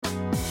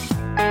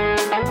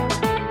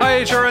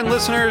HRN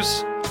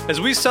listeners.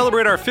 As we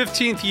celebrate our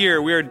 15th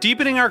year, we are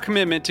deepening our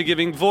commitment to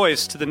giving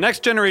voice to the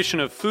next generation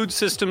of food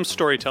systems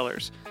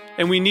storytellers,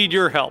 and we need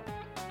your help.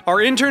 Our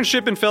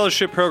internship and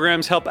fellowship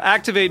programs help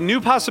activate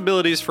new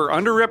possibilities for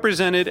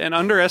underrepresented and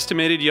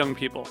underestimated young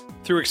people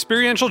through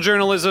experiential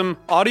journalism,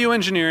 audio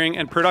engineering,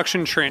 and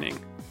production training.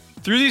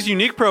 Through these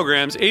unique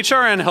programs,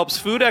 HRN helps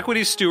food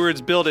equity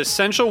stewards build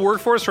essential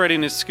workforce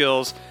readiness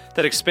skills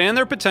that expand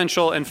their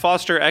potential and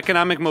foster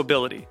economic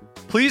mobility.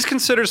 Please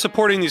consider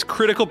supporting these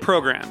critical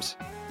programs.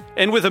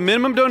 And with a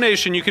minimum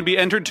donation, you can be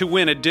entered to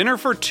win a dinner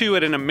for two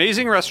at an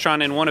amazing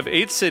restaurant in one of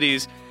 8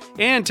 cities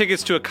and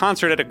tickets to a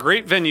concert at a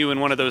great venue in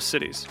one of those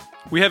cities.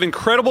 We have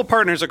incredible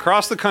partners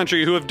across the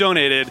country who have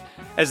donated,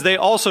 as they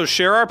also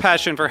share our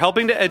passion for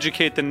helping to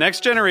educate the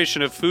next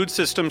generation of food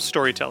systems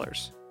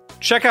storytellers.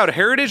 Check out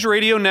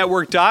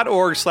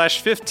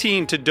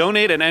heritageradionetwork.org/15 to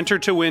donate and enter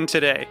to win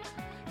today.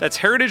 That's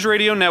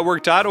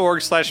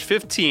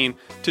heritageradionetwork.org/15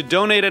 to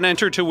donate and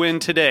enter to win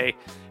today.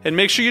 And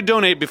make sure you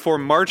donate before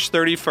March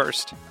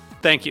 31st.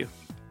 Thank you.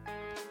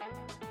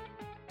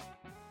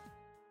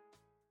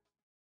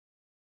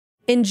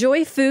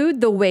 Enjoy food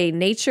the way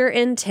nature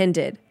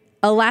intended.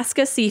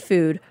 Alaska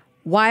Seafood.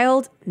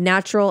 Wild,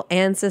 natural,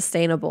 and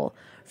sustainable.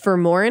 For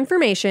more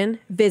information,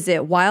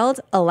 visit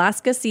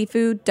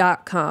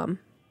wildalaskaseafood.com.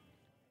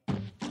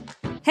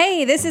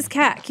 Hey, this is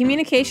Kat,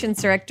 Communications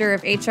Director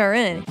of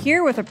HRN,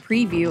 here with a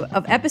preview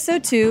of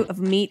Episode 2 of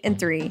Meat and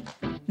 3.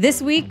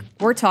 This week,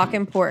 we're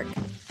talking pork.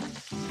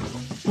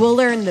 We'll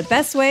learn the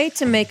best way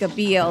to make a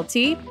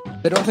BLT.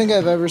 I don't think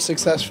I've ever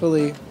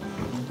successfully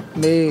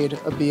made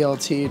a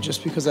BLT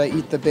just because I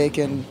eat the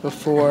bacon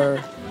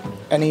before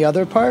any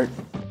other part.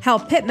 How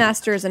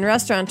pitmasters and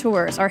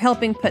restaurateurs are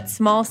helping put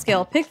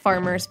small-scale pig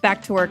farmers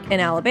back to work in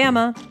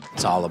Alabama.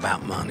 It's all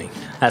about money.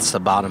 That's the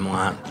bottom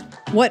line.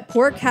 What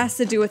pork has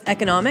to do with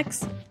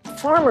economics.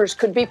 Farmers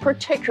could be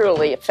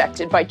particularly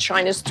affected by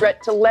China's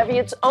threat to levy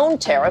its own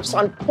tariffs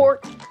on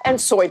pork and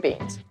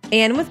soybeans.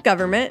 And with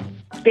government.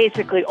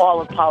 Basically, all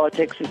of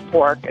politics is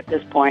pork at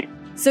this point.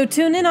 So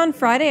tune in on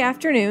Friday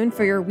afternoon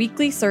for your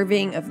weekly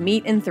serving of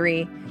Meat and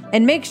 3.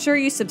 And make sure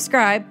you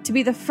subscribe to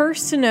be the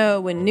first to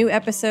know when new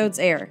episodes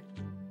air.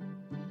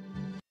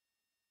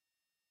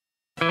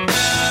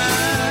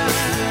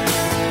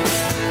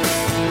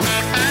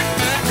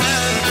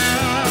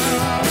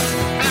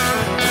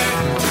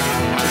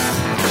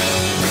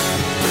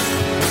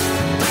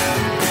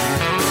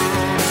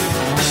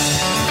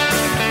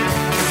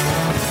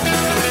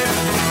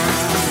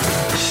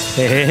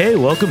 Hey,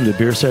 welcome to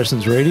Beer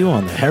Sessions Radio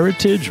on the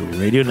Heritage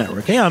Radio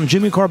Network. Hey, I'm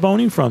Jimmy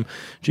Carboni from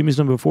Jimmy's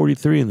Number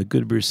 43 in the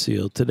Good Beer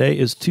Seal. Today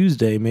is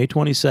Tuesday, May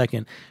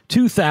 22nd,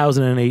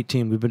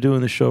 2018. We've been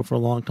doing this show for a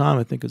long time.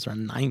 I think it's our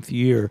 9th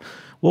year.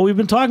 Well, we've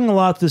been talking a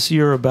lot this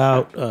year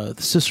about the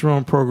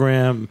Cicerone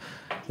program,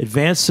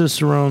 advanced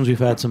Cicerones. We've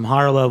had some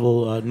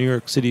higher-level New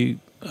York City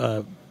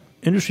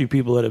industry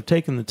people that have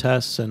taken the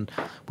tests, and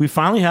we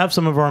finally have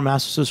some of our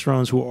Master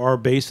Cicerones who are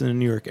based in the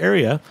New York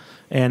area.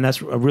 And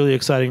that's a really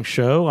exciting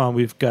show.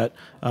 We've got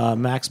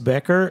Max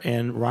Becker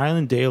and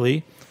Rylan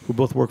Daly, who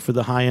both work for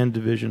the high-end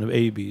division of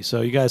AB.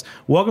 So you guys,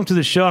 welcome to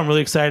the show. I'm really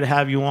excited to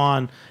have you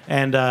on.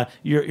 And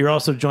you're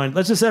also joined.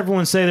 Let's just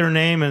everyone say their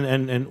name.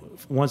 And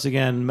once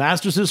again,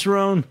 Master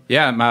Cicerone.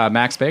 Yeah, I'm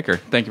Max Baker.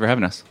 Thank you for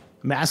having us.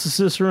 Master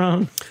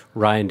Cicerone.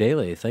 Ryan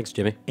Daly. Thanks,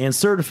 Jimmy. And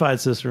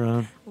Certified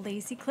Cicerone.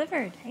 Lacey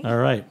Clifford. Hey. All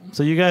right.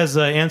 So you guys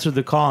answered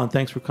the call, and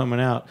thanks for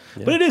coming out.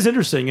 Yeah. But it is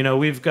interesting. You know,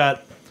 we've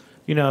got...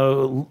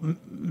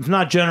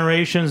 not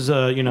generations,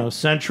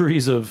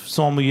 centuries of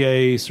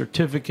sommelier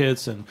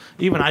certificates. And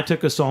even I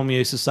took a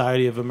Sommelier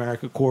Society of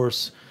America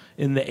course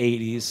in the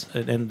 80s.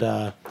 And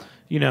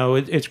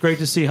it's great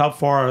to see how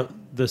far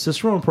the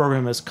Cicerone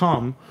program has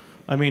come.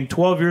 I mean,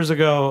 12 years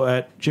ago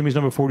at Jimmy's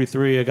Number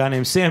 43, a guy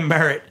named Sam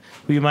Merritt,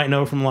 who you might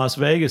know from Las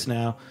Vegas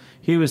now,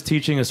 he was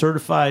teaching a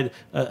certified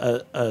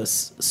a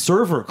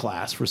server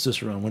class for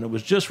Cicerone when it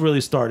was just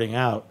really starting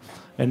out.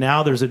 And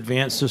now there's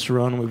advanced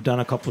Cicerone, and we've done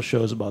a couple of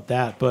shows about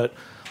that. But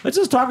let's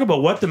just talk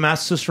about what the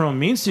Master Cicerone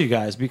means to you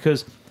guys,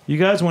 because you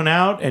guys went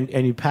out and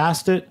you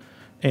passed it,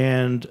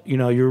 and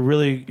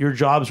your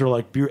jobs are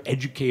like beer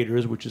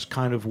educators, which is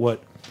kind of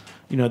what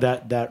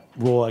that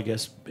role, I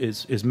guess,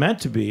 is meant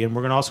to be. And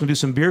we're also going to do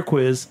some beer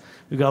quiz.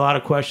 We've got a lot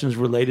of questions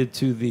related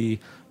to the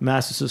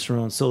Master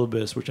Cicerone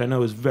syllabus, which I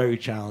know is very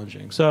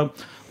challenging. So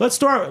let's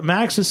start,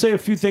 Max, to say a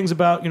few things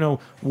about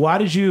why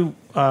did you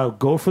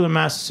go for the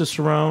Master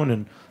Cicerone,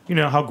 and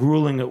how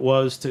grueling it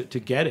was to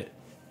get it.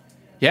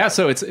 Yeah,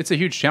 so it's a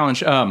huge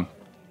challenge. I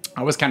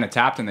was kind of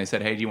tapped, and they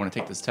said, hey, do you want to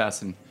take this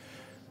test? And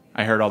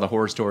I heard all the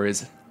horror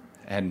stories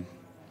and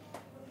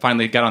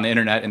finally got on the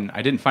internet, and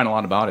I didn't find a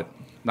lot about it.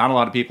 Not a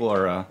lot of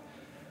people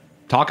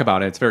talk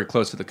about it. It's very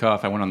close to the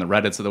cuff. I went on the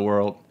Reddits of the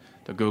world,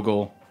 to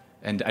Google,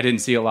 and I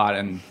didn't see a lot.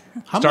 And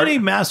how many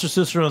Master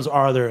Cicerones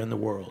are there in the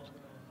world?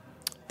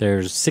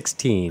 There's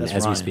 16 That's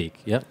as Ryan. we speak.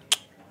 Yep.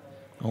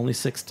 Only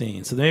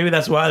 16. So maybe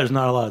that's why there's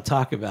not a lot of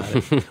talk about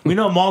it. We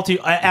know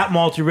at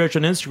Multi Rich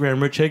on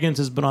Instagram, Rich Higgins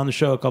has been on the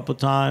show a couple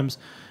of times,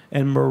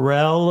 and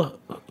Morel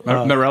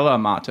Marella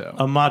Amato.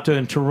 Amato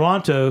in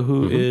Toronto,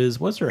 who is,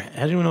 what's her,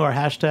 how do you know her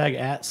hashtag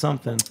at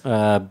something?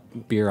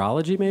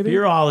 Beerology, maybe?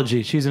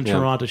 Beerology. She's in Yeah.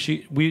 Toronto.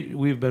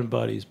 We've been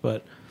buddies,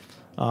 but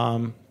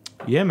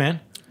yeah, man.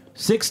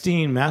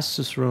 16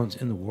 Master Cicerones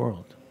in the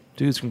world.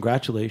 Dudes,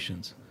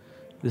 congratulations.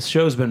 This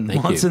show's been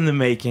months in the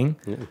making,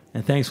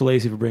 and thanks,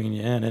 Lacey, for bringing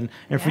you in.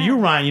 And for you,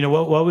 Ryan, you know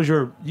what was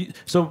your?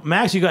 So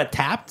Max, you got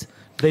tapped.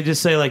 They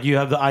just say like you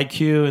have the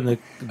IQ and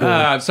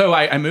the So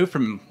I moved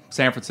from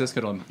San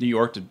Francisco to New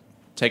York to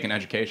take an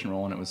education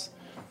role, and it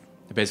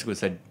basically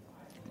said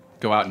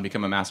go out and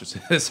become a master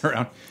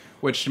Cicerone,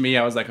 which to me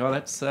I was like, oh,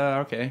 that's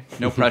okay,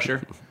 no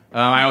pressure.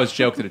 I always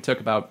joke that it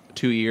took about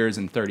 2 years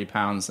and 30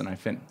 pounds, and I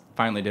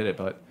finally did it,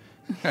 but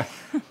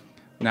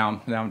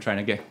now I'm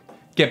trying to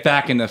get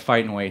back in the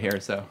fighting weight here.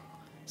 So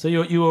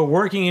you were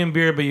working in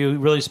beer, but you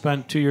really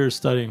spent 2 years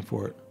studying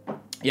for it.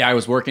 Yeah, I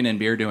was working in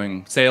beer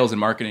doing sales and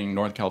marketing in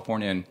Northern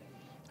California, and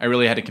I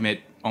really had to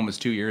commit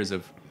almost 2 years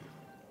of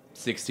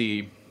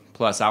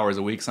 60-plus hours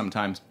a week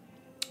sometimes,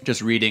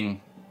 just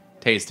reading,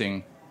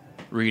 tasting,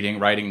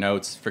 writing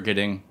notes,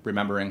 forgetting,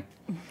 remembering,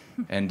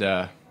 and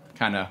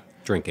kind of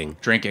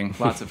Drinking.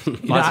 Lots of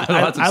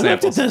I looked at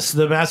samples.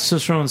 the Master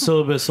Cicerone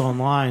syllabus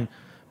online.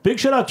 Big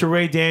shout out to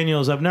Ray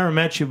Daniels. I've never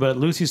met you, but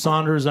Lucy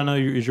Saunders, I know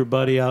is your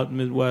buddy out in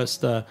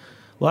Midwest. A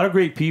lot of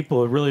great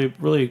people. Really,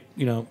 really,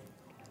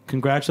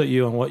 congratulate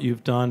you on what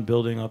you've done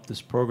building up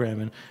this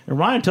program. And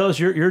Ryan, tell us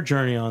your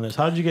journey on this.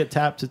 How did you get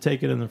tapped to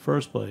take it in the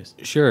first place?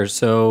 Sure.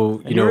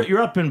 So,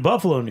 you're up in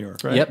Buffalo, New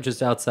York, right? Yep,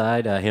 just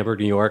outside Hamburg,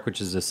 New York, which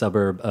is a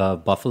suburb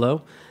of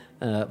Buffalo.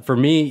 For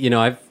me,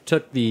 I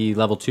took the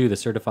level 2, the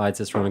certified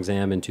Cicerone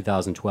exam in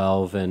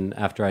 2012. And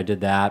after I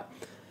did that,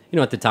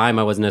 at the time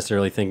I wasn't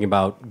necessarily thinking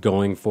about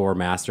going for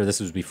master.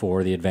 This was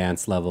before the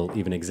advanced level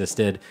even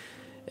existed.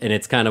 And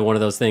it's kind of one of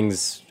those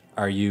things,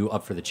 are you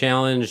up for the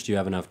challenge? Do you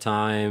have enough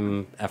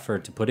time,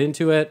 effort to put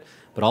into it?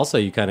 But also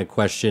you kind of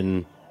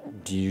question,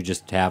 do you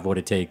just have what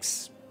it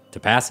takes to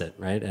pass it,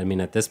 right? I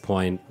mean, at this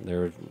point,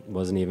 there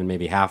wasn't even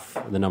maybe half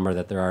the number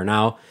that there are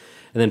now.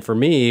 And then for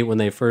me, when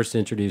they first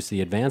introduced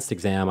the advanced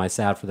exam, I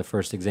sat for the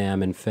first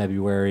exam in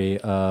February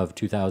of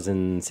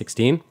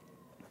 2016.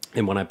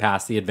 And when I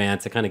passed the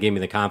advance, it kind of gave me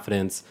the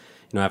confidence,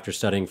 after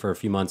studying for a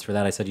few months for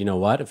that, I said, you know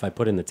what, if I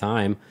put in the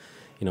time,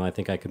 I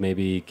think I could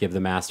maybe give the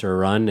master a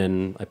run.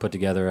 And I put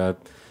together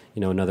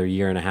another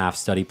 1.5 year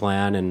study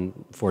plan.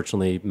 And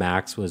fortunately,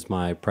 Max was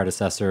my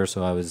predecessor,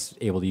 so I was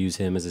able to use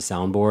him as a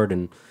soundboard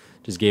and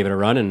just gave it a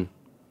run and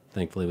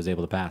thankfully was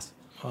able to pass.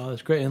 Oh,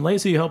 that's great. And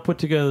Lacey, you helped put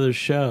together the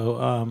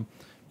show.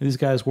 These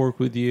guys work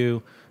with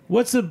you.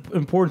 What's the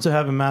importance of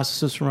having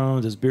Master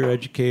Cicerones as beer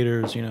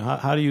educators?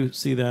 How do you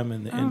see them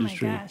in the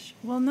industry? Oh my gosh.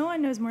 Well, no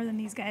one knows more than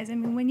these guys. I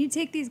mean, when you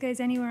take these guys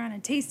anywhere on a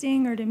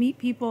tasting or to meet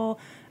people,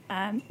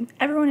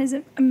 everyone is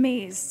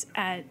amazed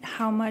at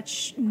how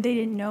much they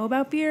didn't know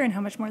about beer and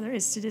how much more there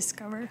is to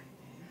discover.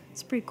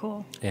 It's pretty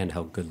cool. And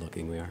how good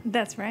looking we are.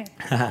 That's right.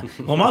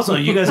 Well, also,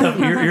 you guys have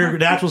you're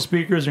natural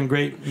speakers and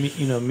great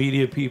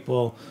media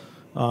people.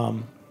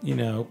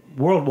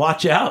 World,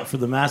 watch out for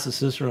the Master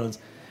Cicerones.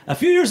 A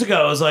few years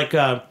ago, it was like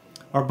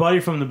our buddy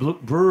from the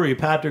brewery,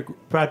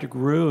 Patrick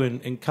Rue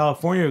in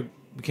California,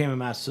 became a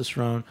Master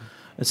Cicerone.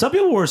 And some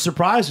people were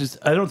surprised.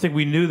 I don't think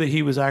we knew that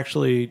he was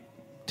actually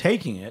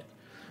taking it.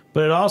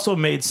 But it also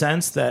made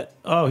sense that,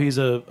 he's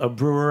a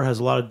brewer, has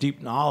a lot of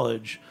deep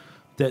knowledge,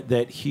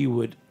 that he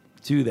would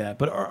do that.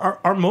 But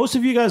are most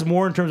of you guys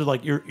more in terms of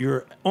like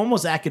you're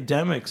almost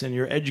academics and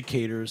you're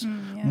educators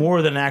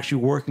more than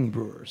actually working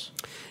brewers?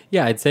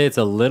 Yeah, I'd say it's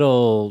a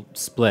little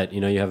split.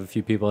 You have a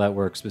few people that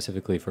work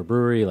specifically for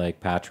brewery, like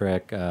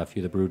Patrick, a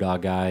few of the BrewDog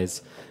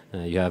guys.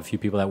 You have a few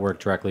people that work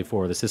directly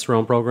for the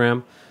Cicerone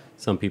program.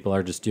 Some people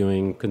are just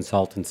doing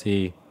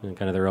consultancy and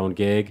kind of their own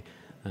gig.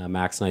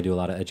 Max and I do a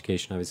lot of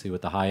education, obviously,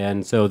 with the high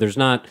end. So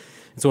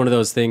it's one of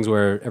those things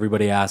where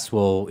everybody asks,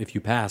 well, if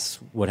you pass,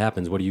 what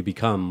happens? What do you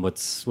become?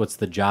 What's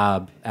the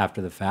job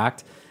after the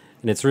fact?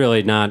 And it's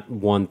really not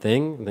one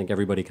thing. I think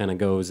everybody kind of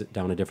goes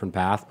down a different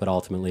path, but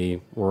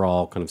ultimately we're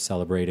all kind of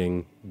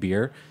celebrating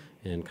beer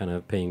and kind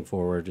of paying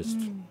forward just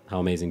how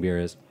amazing beer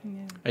is.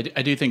 I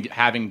do think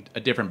having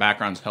a different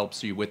background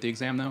helps you with the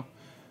exam, though.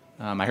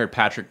 I heard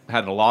Patrick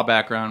had a law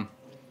background.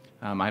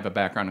 I have a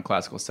background in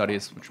classical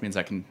studies, which means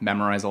I can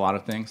memorize a lot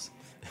of things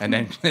and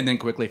then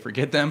quickly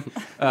forget them.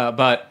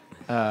 But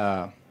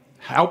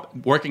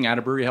working at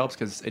a brewery helps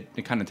because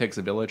it kind of takes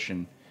a village,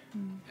 and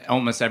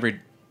almost every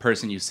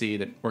person you see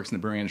that works in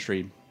the brewing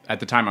industry, at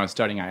the time I was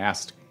studying, I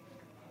asked,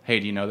 hey,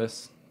 do you know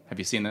this? Have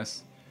you seen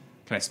this?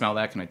 Can I smell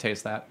that? Can I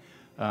taste that?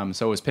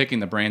 So I was picking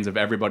the brains of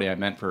everybody I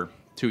met for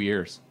 2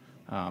 years,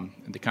 and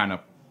to kind of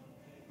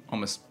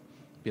almost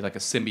be like a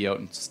symbiote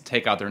and just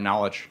take out their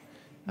knowledge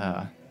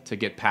to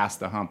get past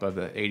the hump of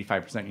the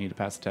 85% you need to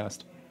pass the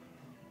test.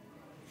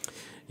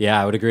 Yeah,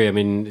 I would agree. I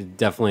mean, it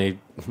definitely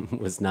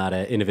was not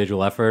an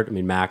individual effort. I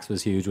mean, Max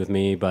was huge with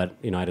me, but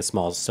I had a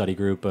small study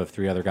group of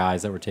 3 other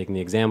guys that were taking the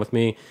exam with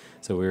me,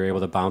 so we were able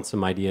to bounce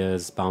some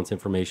ideas, bounce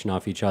information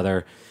off each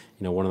other.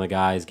 One of the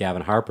guys,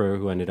 Gavin Harper,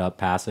 who ended up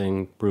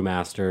passing,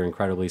 brewmaster,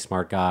 incredibly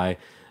smart guy.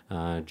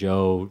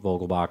 Joe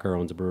Vogelbacher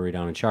owns a brewery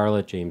down in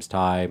Charlotte. James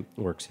Ty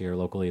works here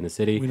locally in the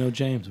city. We know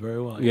James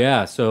very well.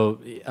 Yeah, so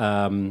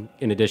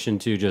in addition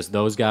to just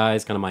those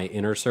guys, kind of my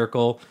inner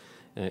circle,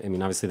 I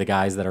mean, obviously the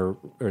guys that are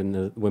and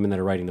the women that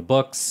are writing the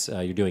books,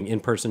 you're doing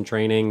in-person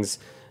trainings,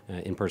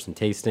 in-person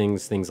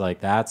tastings, things like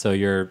that. So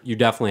you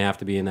definitely have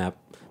to be in that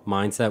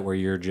mindset where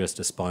you're just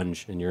a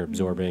sponge and you're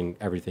absorbing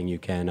everything you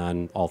can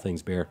on all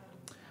things beer.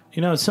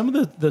 You know, some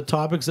of the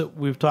topics that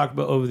we've talked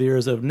about over the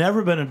years have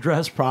never been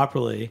addressed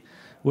properly,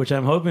 which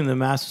I'm hoping the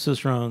Master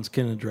Cicerones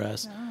can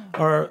address.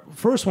 Our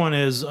first one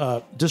is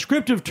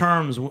descriptive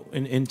terms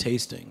in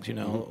tastings. You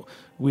know,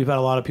 we've had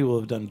a lot of people who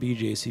have done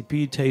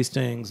BJCP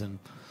tastings, and,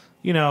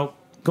 you know,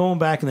 going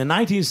back in the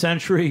 19th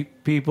century,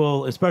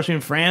 people, especially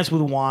in France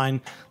with wine,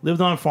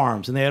 lived on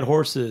farms, and they had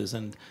horses,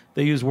 and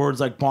they used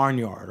words like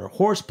barnyard or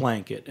horse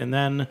blanket. And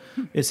then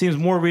it seems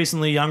more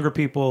recently, younger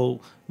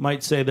people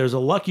might say there's a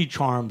Lucky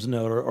Charms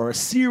note or a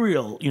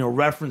cereal, you know,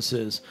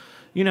 references.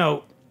 You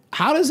know,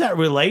 how does that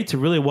relate to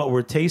really what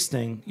we're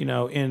tasting, you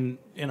know, in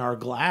our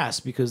glass?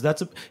 Because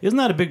isn't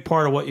that a big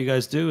part of what you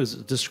guys do, is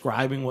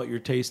describing what you're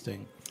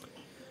tasting?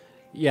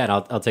 Yeah, and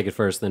I'll take it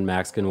first, then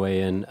Max can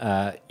weigh in.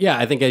 Yeah,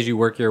 I think as you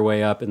work your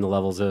way up in the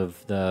levels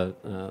of the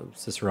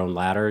Cicerone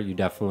ladder,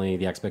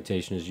 the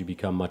expectation is you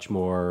become much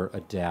more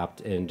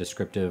adept and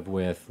descriptive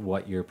with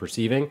what you're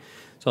perceiving.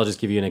 So I'll just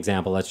give you an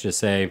example. Let's just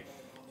say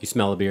you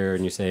smell a beer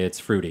and you say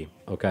it's fruity.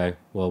 Okay,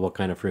 well, what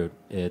kind of fruit?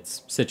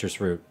 It's citrus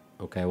fruit.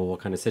 Okay, well, what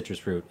kind of citrus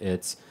fruit?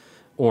 It's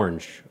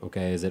orange.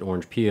 Okay, is it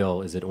orange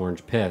peel? Is it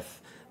orange pith?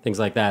 Things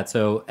like that.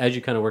 So as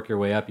you kind of work your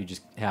way up, you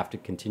just have to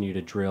continue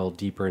to drill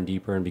deeper and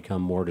deeper and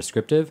become more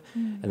descriptive.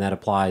 And that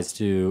applies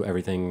to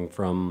everything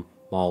from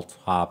malt,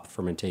 hop,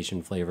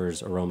 fermentation,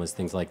 flavors, aromas,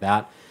 things like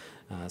that.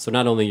 So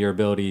not only your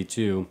ability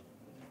to,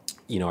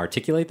 you know,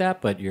 articulate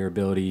that, but your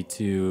ability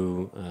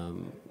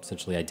to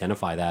essentially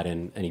identify that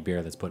in any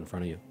beer that's put in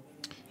front of you.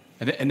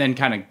 And then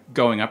kind of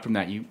going up from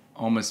that, you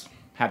almost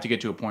have to get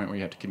to a point where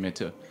you have to commit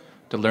to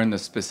learn the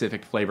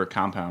specific flavor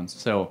compounds.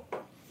 So,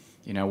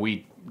 you know,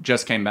 we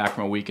just came back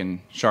from a week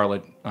in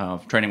Charlotte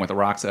training with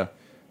Aroxa.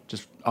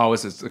 Just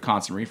always is a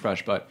constant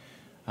refresh. But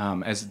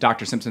as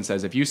Dr. Simpson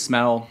says, if you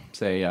smell,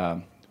 say,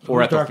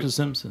 4-ethyl... Dr.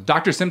 Simpson?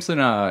 Dr. Simpson,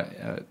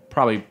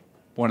 probably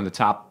one of the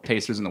top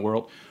tasters in the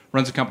world,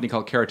 runs a company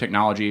called Cara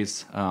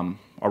Technologies,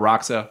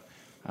 Aroxa,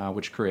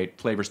 which create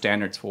flavor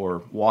standards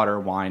for water,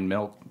 wine,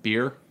 milk,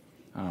 beer.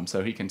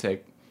 So he can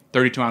take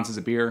 32 ounces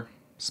of beer,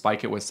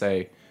 spike it with,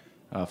 say,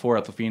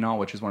 4-ethyl phenol,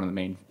 which is one of the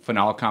main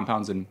phenolic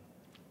compounds in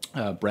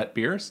Brett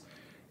beers,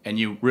 and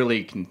you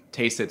really can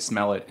taste it,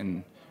 smell it,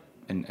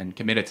 and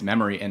commit it to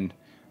memory. And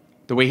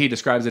the way he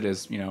describes it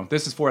is, you know,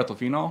 this is 4-ethyl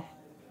phenol.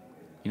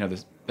 You know,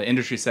 the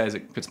industry says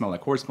it could smell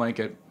like horse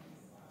blanket,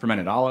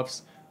 fermented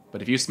olives.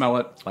 But if you smell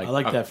it, like I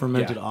like that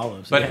fermented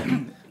olives. But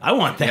yeah. I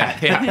want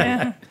that.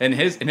 Yeah. In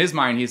his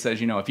mind, he says,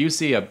 you know, if you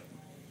see a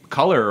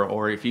color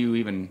or if you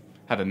even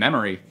have a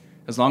memory,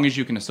 as long as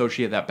you can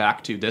associate that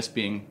back to this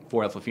being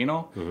 4-ethyl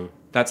phenol,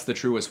 that's the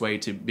truest way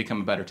to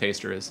become a better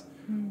taster, is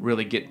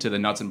really get to the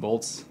nuts and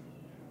bolts,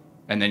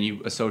 and then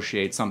you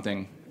associate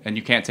something, and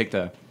you can't take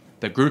the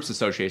group's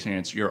association,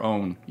 it's your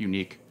own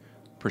unique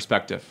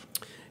perspective.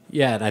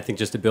 Yeah, and I think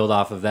just to build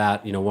off of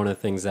that, you know, one of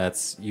the things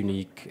that's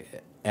unique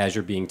as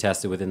you're being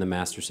tested within the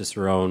Master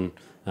Cicerone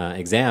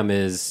exam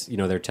is, you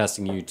know, they're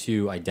testing you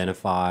to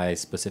identify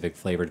specific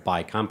flavors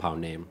by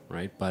compound name,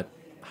 right? But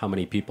how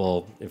many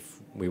people, if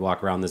we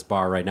walk around this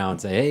bar right now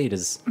and say, hey,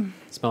 does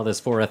smell this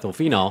 4-ethyl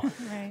phenol,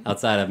 right,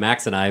 outside of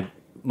Max and I,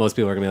 most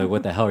people are going to be like,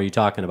 what the hell are you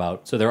talking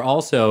about? So they're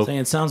also... saying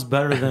it sounds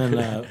better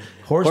than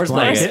horse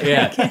blanket.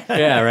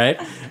 Yeah, right?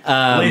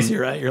 Lazy,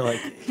 right? You're like...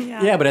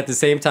 Yeah, but at the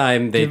same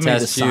time, they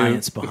test you...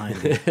 science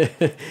behind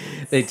it.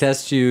 They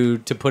test you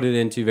to put it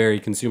into very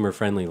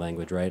consumer-friendly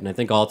language, right? And I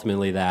think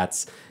ultimately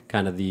that's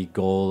kind of the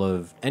goal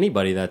of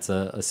anybody that's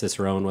a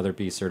Cicerone, whether it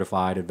be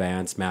certified,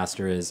 advanced,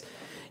 master, is...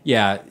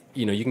 yeah,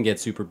 you know, you can get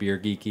super beer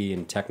geeky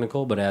and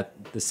technical, but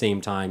at the same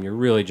time, you're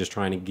really just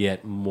trying to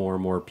get more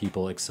and more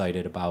people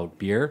excited about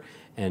beer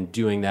and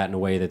doing that in a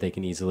way that they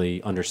can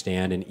easily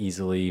understand and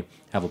easily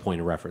have a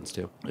point of reference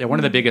to. Yeah, one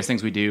of the biggest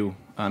things we do,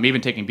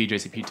 even taking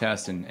BJCP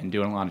tests and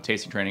doing a lot of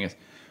tasting training, is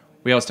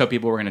we always tell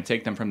people we're going to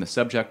take them from the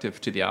subjective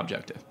to the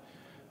objective.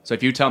 So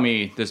if you tell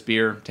me this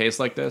beer tastes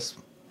like this,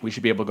 we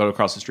should be able to go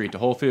across the street to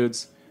Whole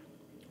Foods,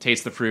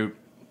 taste the fruit,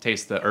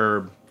 taste the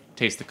herb,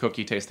 taste the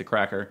cookie, taste the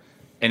cracker,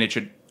 and it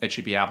should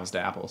be apples to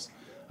apples.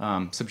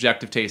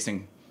 Subjective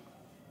tasting,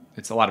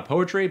 it's a lot of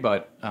poetry,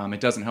 but it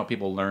doesn't help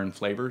people learn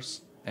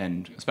flavors,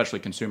 and especially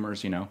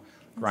consumers. You know,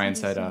 That's Ryan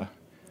said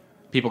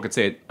people could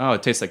say, "Oh,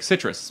 it tastes like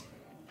citrus."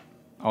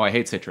 Oh, I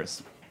hate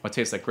citrus. Oh, it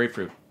tastes like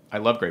grapefruit. I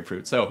love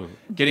grapefruit. So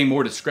getting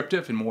more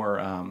descriptive and more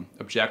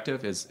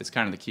objective is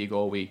kind of the key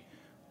goal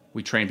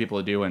we train people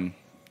to do, and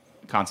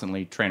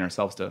constantly train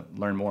ourselves to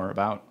learn more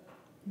about.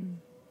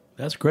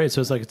 That's great.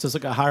 So it's just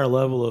like a higher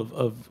level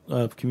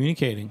of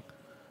communicating.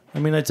 I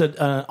mean, it's an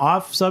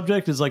off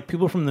subject is like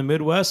people from the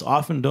Midwest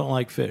often don't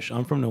like fish.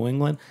 I'm from New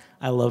England.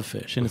 I love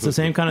fish. And it's the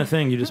same kind of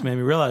thing. You just made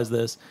me realize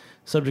this.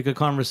 subject of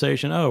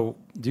conversation. Oh,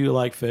 do you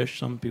like fish?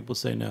 Some people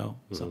say no.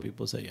 Some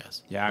people say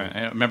yes. Yeah,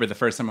 I remember the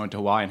first time I went to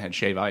Hawaii and had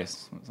shave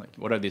ice. I was like,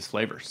 what are these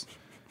flavors?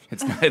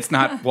 It's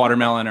not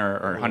watermelon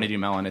or honeydew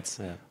melon. It's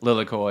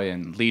lilikoi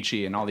and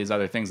lychee and all these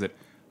other things that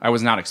I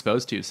was not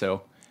exposed to.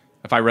 So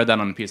if I read that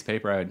on a piece of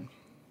paper, I'd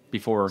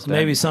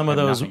maybe some of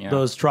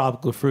those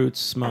tropical fruits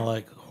smell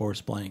like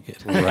horse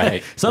blanket.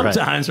 Right.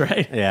 Sometimes,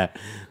 right? Yeah.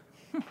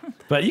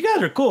 But you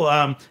guys are cool.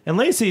 And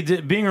Lacey,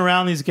 being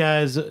around these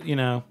guys, are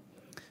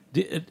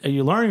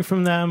you learning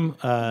from them?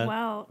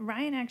 Well,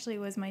 Ryan actually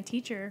was my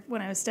teacher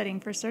when I was studying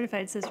for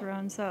Certified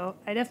Cicerones, so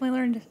I definitely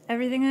learned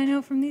everything I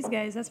know from these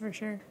guys, that's for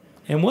sure.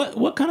 And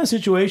what kind of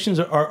situations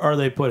are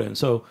they put in?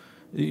 So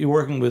you're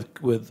working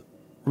with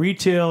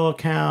retail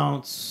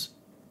accounts,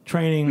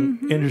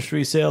 training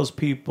industry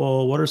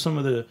salespeople. What are some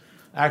of the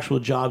actual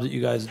jobs that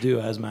you guys do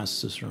as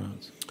Master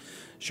Cicerones?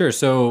 Sure.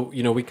 So,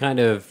 we kind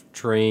of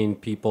train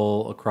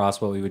people across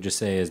what we would just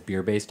say is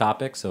beer-based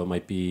topics. So it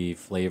might be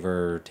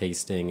flavor,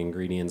 tasting,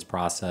 ingredients,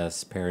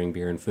 process, pairing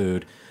beer and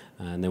food.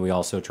 And then we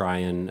also try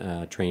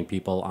and train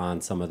people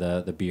on some of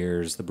the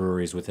beers, the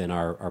breweries within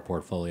our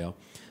portfolio.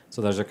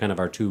 So those are kind of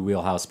our two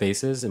wheelhouse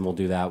spaces, and we'll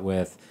do that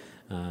with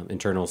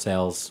internal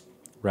sales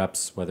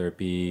reps, whether it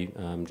be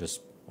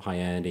just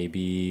high-end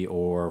AB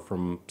or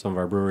from some of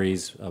our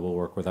breweries. We'll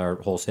work with our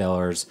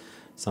wholesalers.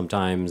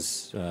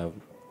 Sometimes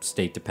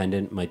state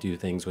dependent, might do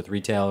things with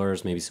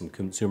retailers, maybe some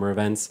consumer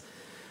events.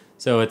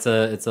 So it's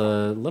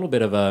a little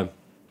bit of a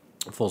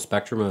full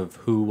spectrum of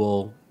who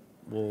we'll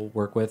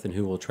work with and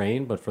who we'll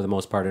train. But for the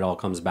most part, it all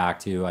comes back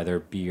to either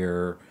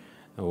beer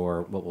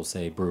or what we'll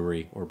say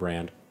brewery or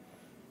brand.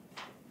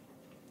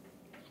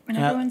 And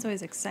everyone's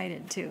always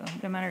excited, too,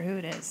 no matter who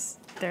it is.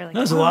 They're like,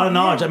 there's a lot of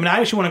knowledge. I mean, I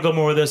actually want to go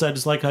more with this. I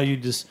just like how you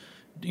just,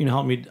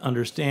 help me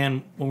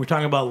understand. When we're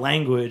talking about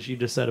language, you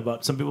just said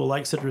about some people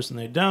like citrus and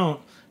they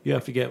don't. You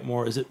have to get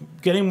more. Is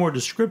it getting more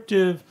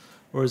descriptive,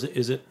 or is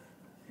it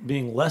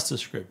being less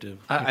descriptive?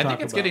 I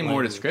think it's getting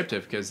more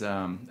descriptive because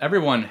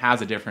everyone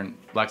has a different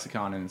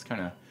lexicon, and it's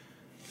kind of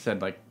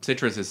said like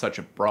citrus is such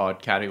a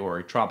broad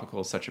category,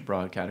 tropical is such a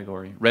broad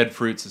category, red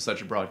fruits is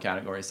such a broad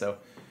category. So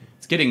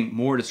it's getting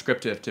more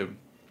descriptive to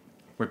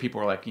where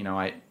people are like,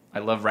 I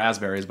love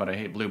raspberries, but I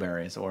hate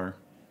blueberries, or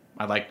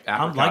I like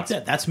apricots. I like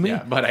that. That's me.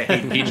 Yeah, but I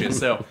hate peaches.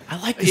 So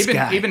I like this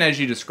guy. Even as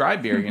you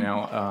describe beer,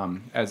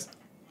 as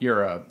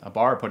you're a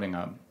bar putting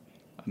a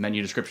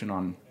menu description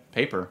on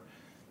paper,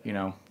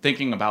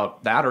 thinking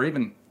about that, or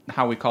even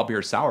how we call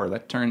beer sour,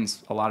 that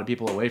turns a lot of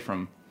people away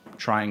from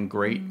trying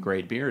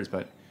great beers.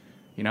 But,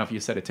 if you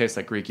said it tastes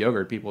like Greek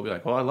yogurt, people will be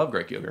like, well, I love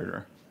Greek yogurt.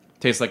 Or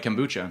tastes like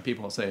kombucha.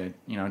 People will say,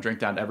 drink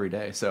that every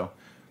day. So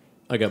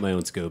I got my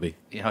own Scooby.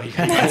 You got Scooby,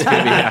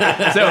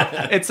 yeah.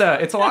 So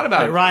it's a lot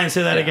about... Wait, Ryan,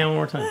 say that again one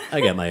more time.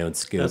 I got my own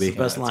Scooby. That's the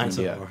best line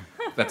so far.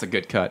 That's a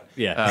good cut.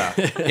 Yeah.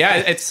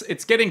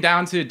 It's getting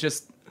down to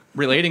just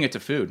relating it to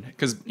food.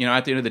 Because,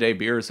 at the end of the day,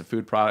 beer is a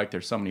food product.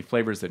 There's so many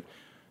flavors that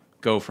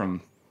go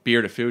from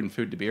beer to food and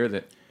food to beer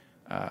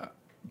that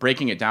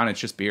breaking it down, it's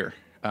just beer.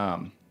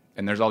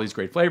 And there's all these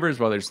great flavors,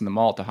 whether it's in the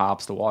malt, the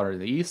hops, the water,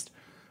 the yeast.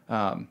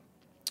 And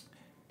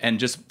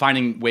just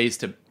finding ways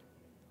to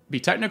be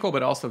technical,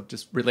 but also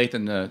just relate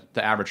them to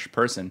the average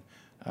person.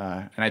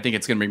 And I think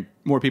it's going to bring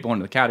more people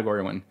into the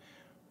category when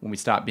we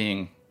stop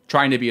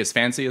trying to be as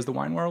fancy as the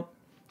wine world,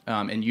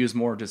 and use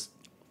more just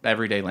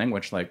everyday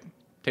language, like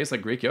tastes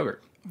like Greek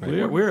yogurt.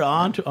 Right? We're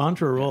on to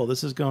a roll.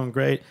 This is going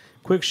great.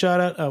 Quick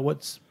shout out.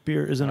 What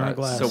beer is in our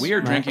glass? So we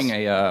are drinking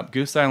a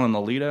Goose Island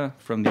Lolita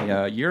from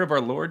the year of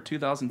our Lord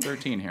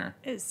 2013 here.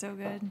 It's so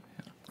good.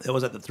 It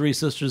was at the Three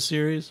Sisters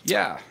series.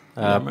 Yeah.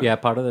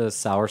 Part of the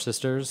Sour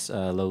Sisters.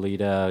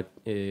 Lolita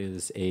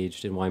is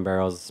aged in wine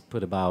barrels.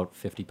 Put about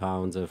 50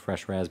 pounds of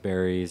fresh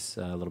raspberries,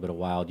 a little bit of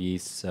wild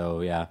yeast.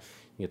 So you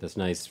get this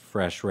nice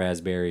fresh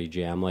raspberry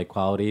jam-like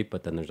quality,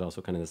 but then there's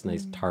also kind of this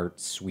nice tart,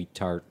 sweet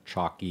tart,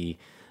 chalky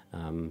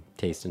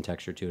taste and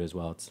texture to it as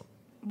well. It's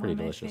pretty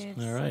delicious.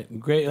 All right,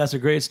 great. That's a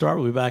great start.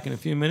 We'll be back in a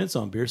few minutes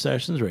on Beer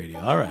Sessions Radio.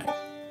 All right.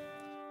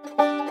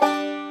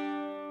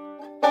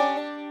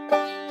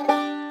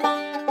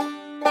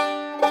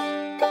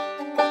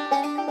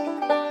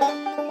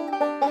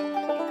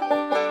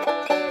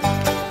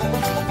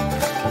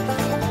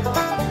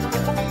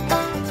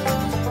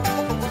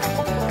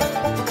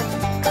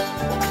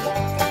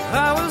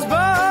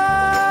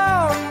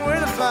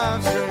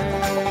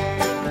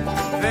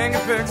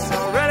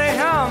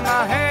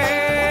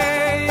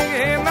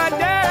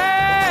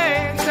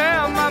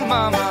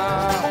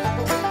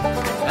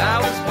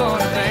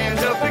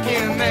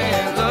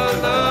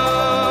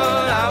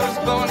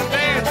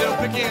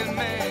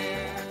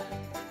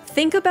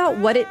 Think about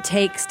what it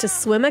takes to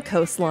swim a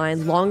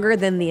coastline longer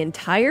than the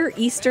entire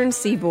eastern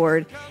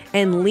seaboard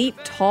and leap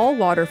tall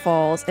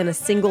waterfalls in a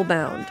single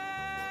bound.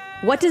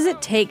 What does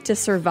it take to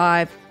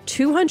survive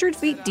 200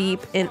 feet deep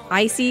in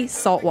icy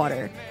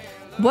saltwater?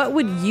 What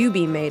would you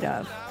be made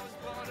of?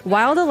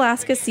 Wild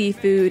Alaska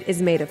seafood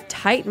is made of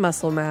tight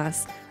muscle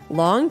mass,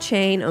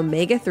 long-chain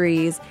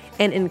omega-3s,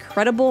 and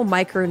incredible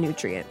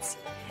micronutrients.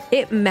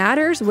 It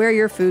matters where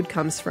your food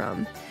comes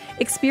from.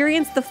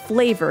 Experience the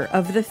flavor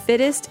of the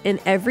fittest in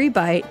every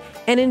bite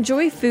and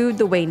enjoy food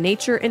the way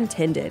nature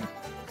intended.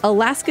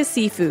 Alaska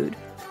Seafood.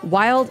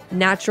 Wild,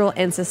 natural,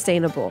 and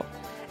sustainable.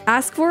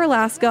 Ask for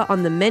Alaska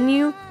on the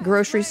menu,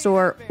 grocery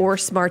store, or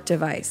smart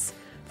device.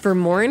 For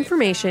more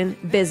information,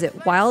 visit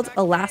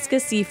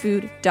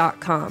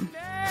wildalaskaseafood.com.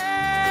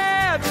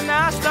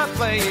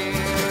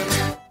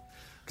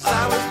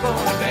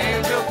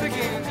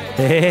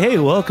 Hey,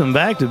 welcome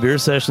back to Beer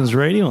Sessions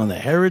Radio on the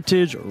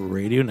Heritage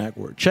Radio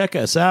Network. Check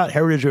us out,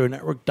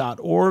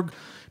 heritageradionetwork.org.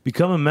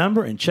 Become a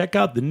member and check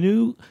out the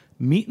new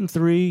Meat and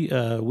Three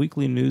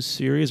weekly news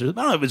series. I don't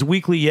know if it's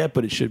weekly yet,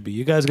 but it should be.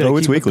 You guys got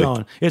to keep it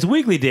going. It's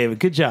weekly, David.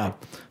 Good job.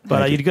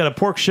 But you got a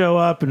pork show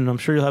up, and I'm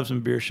sure you'll have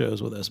some beer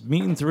shows with us.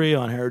 Meat and Three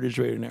on Heritage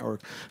Radio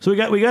Network. So we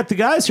got the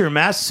guys here,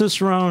 Master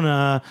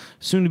Cicerone,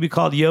 soon to be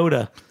called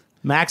Yoda,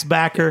 Max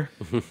Backer,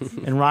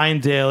 and Ryan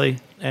Daly,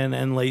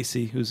 and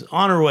Lacey, who's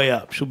on her way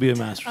up. She'll be a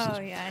Master Cicerone.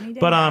 Oh, yeah, any day.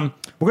 But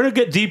we're going to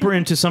get deeper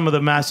into some of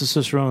the Master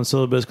Cicerone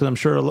syllabus because I'm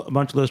sure a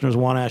bunch of listeners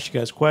want to ask you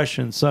guys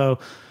questions. So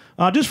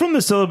just from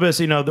the syllabus,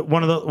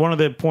 one of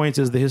the points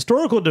is the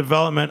historical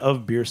development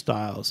of beer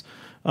styles.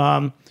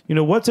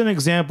 What's an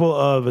example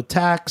of a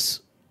tax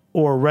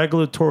or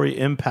regulatory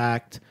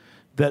impact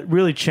that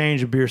really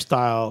changed a beer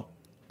style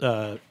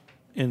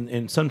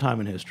in some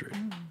time in history?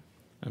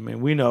 I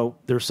mean, we know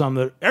there's some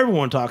that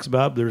everyone talks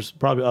about. There's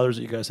probably others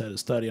that you guys had to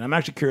study. And I'm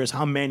actually curious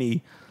how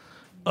many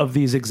of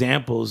these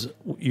examples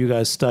you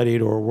guys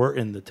studied or were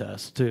in the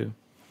test, too.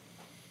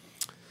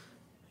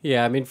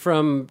 Yeah, I mean,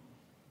 from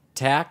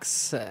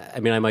tax,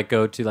 I might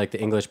go to like the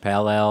English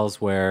pale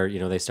ales where,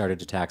 they started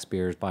to tax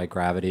beers by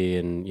gravity.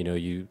 And,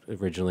 you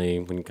originally,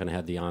 when you kind of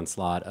had the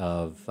onslaught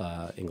of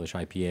English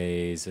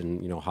IPAs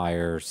and,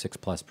 higher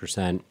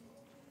 6+%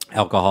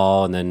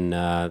 alcohol, and then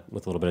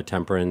with a little bit of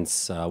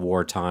temperance,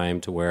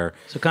 wartime to where...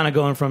 So kind of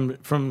going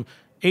from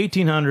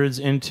 1800s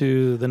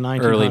into the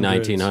 1900s. Early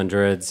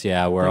 1900s,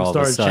 yeah, where all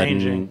of a sudden,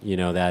 changing.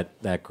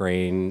 That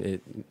grain,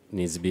 it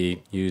needs to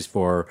be used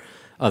for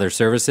other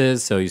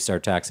services. So you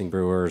start taxing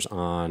brewers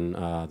on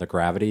the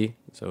gravity.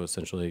 So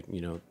essentially,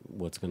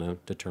 what's going to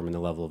determine the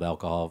level of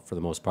alcohol for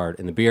the most part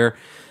in the beer.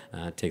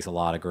 It takes a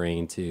lot of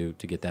grain to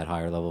get that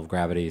higher level of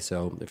gravity.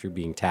 So if you're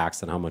being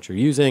taxed on how much you're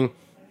using,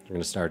 you're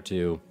going to start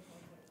to...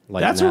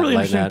 That's a really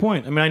interesting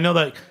point. I mean, I know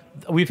that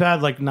we've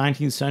had like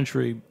 19th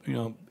century,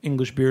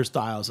 English beer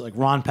styles, like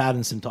Ron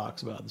Pattinson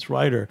talks about, this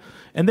writer,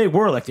 and they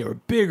were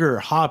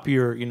bigger,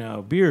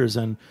 hoppier, beers.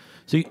 And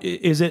so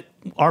is it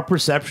our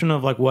perception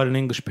of like what an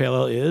English pale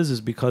ale is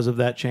because of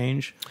that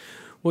change?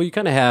 Well, you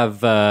kind of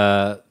have...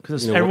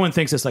 Because everyone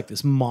thinks it's like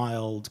this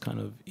mild, kind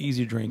of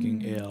easy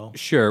drinking ale.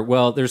 Sure.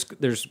 Well,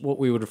 there's what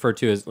we would refer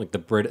to as like the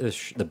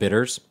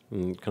bitters,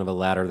 and kind of a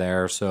ladder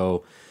there.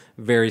 So...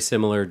 very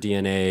similar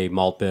DNA,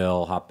 malt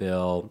bill, hop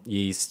bill,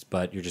 yeast,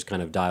 but you're just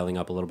kind of dialing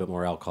up a little bit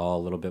more alcohol,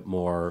 a little bit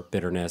more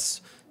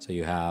bitterness. So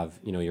you have,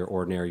 your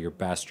ordinary, your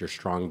best, your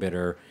strong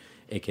bitter,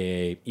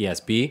 aka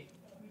ESB.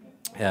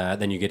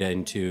 Then you get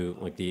into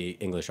like the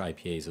English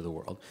IPAs of the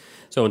world.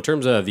 So in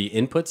terms of the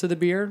inputs of the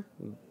beer,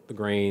 the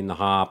grain, the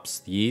hops,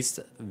 the yeast,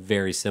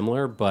 very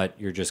similar, but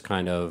you're just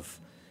kind of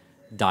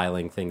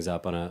dialing things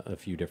up on a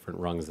few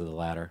different rungs of the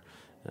ladder.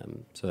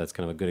 So that's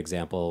kind of a good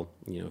example.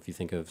 If you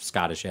think of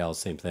Scottish ales,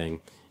 same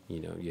thing.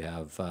 You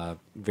have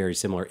very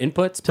similar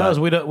inputs. Tell us,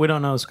 we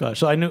don't know Scotch.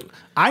 So I knew.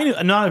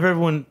 Not if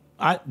everyone.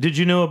 Did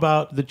you know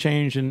about the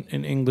change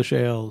in English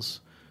ales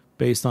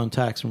based on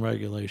tax and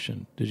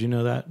regulation? Did you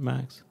know that,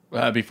 Max?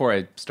 Before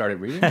I started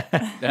reading,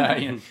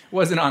 it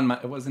wasn't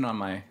on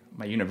my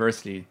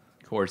university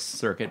course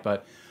circuit,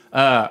 but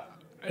I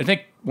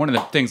think one of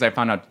the things I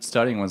found out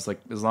studying was like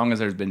as long as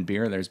there's been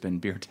beer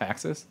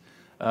taxes.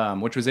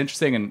 Which was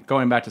interesting. And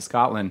going back to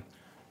Scotland,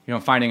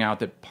 finding out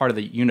that part of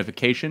the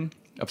unification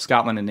of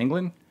Scotland and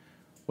England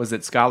was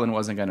that Scotland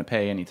wasn't going to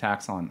pay any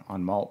tax on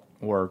malt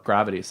or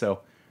gravity.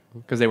 So,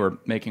 because they were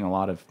making a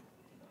lot of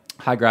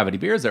high gravity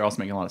beers, they're also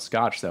making a lot of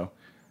Scotch. So,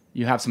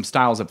 you have some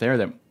styles up there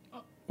that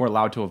were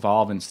allowed to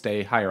evolve and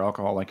stay higher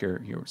alcohol, like your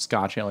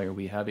Scotch ale or your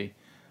wee heavy.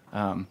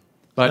 But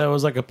that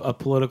was like a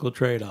political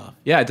trade-off.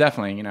 Yeah,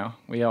 definitely.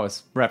 We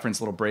always reference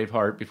a little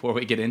Braveheart before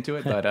we get into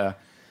it, but.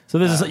 So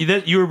this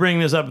is you were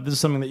bringing this up. This is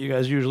something that you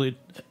guys usually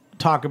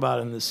talk about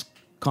in this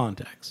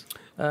context.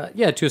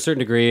 Yeah, to a certain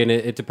degree, and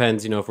it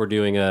depends. If we're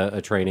doing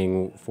a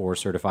training for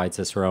certified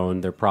Cicerone,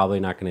 they're probably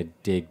not going to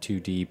dig too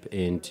deep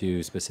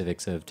into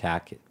specifics of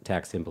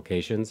tax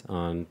implications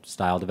on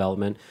style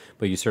development.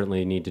 But you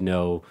certainly need to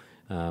know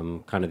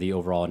kind of the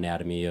overall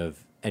anatomy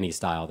of any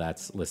style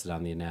that's listed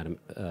on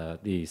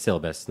the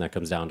syllabus, and that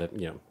comes down to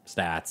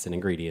stats and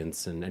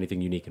ingredients and anything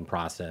unique in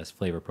process,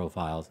 flavor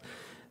profiles.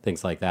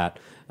 Things like that.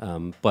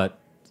 But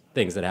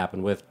things that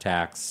happen with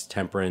tax,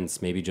 temperance,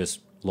 maybe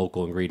just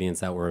local ingredients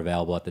that were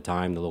available at the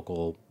time, the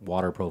local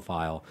water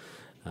profile,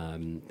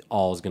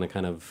 all is going to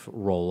kind of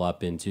roll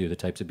up into the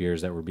types of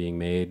beers that were being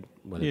made.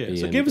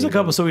 So give us a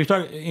couple. So we've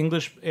talked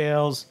English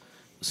ales,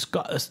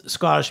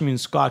 Scottish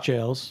means Scotch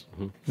ales,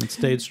 and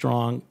stayed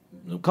strong.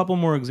 A couple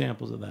more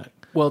examples of that.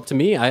 Well, to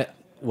me,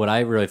 what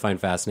I really find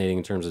fascinating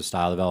in terms of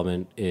style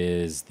development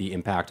is the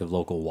impact of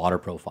local water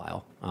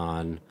profile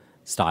on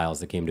styles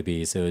that came to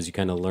be. So as you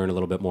kind of learn a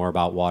little bit more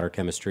about water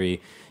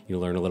chemistry, you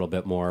learn a little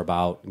bit more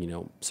about,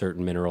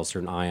 certain minerals,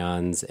 certain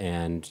ions,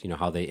 and,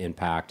 how they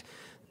impact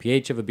the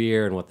pH of a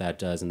beer and what that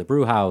does in the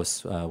brew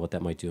house, what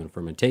that might do in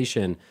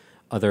fermentation,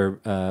 other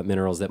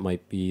minerals that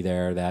might be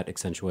there that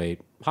accentuate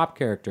hop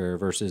character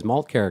versus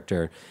malt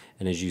character.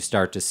 And as you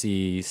start to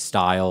see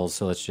styles,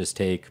 so let's just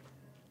take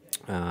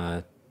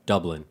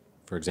Dublin,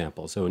 for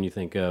example. So when you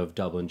think of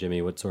Dublin,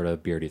 Jimmy, what sort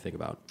of beer do you think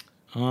about?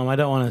 I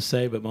don't want to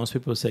say, but most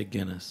people say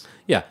Guinness.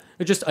 Yeah,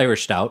 just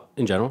Irish stout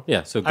in general.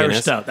 Yeah, so Guinness.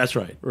 Irish stout, that's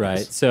right. Right.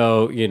 Yes.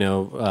 So,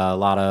 a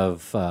lot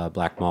of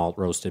black malt,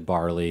 roasted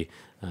barley.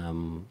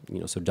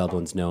 So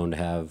Dublin's known to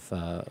have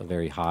a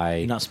very high.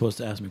 You're not supposed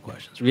to ask me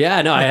questions. Right?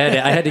 Yeah, no, I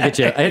had to get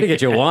you. I had to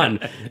get you one.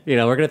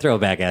 We're gonna throw it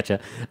back at you.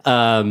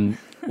 And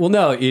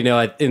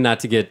not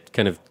to get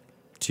kind of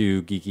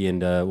too geeky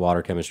into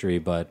water chemistry,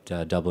 but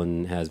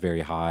Dublin has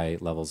very high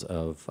levels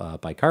of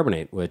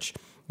bicarbonate, which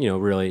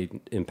really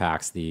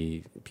impacts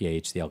the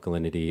pH, the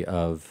alkalinity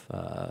of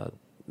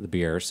the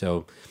beer.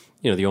 So,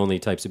 the only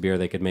types of beer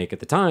they could make at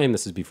the time,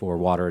 this is before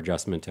water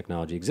adjustment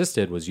technology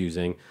existed, was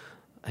using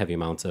heavy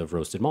amounts of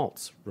roasted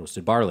malts,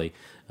 roasted barley,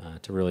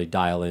 to really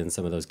dial in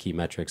some of those key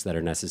metrics that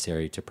are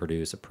necessary to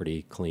produce a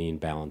pretty clean,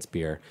 balanced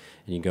beer.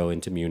 And you go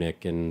into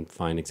Munich and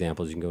find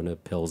examples. You can go into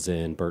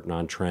Pilsen,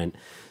 Burton-on-Trent.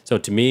 So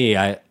to me,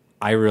 I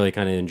really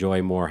kind of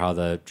enjoy more how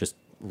the just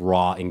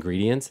raw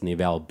ingredients and the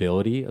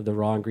availability of the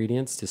raw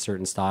ingredients to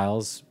certain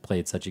styles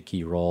played such a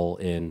key role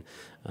in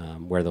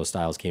where those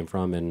styles came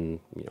from and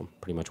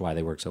pretty much why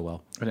they work so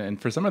well.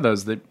 And for some of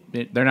those,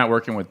 they're not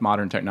working with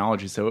modern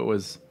technology, so it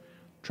was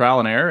trial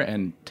and error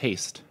and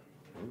taste.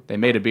 They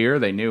made a beer.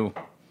 They knew,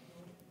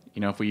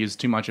 if we use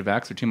too much of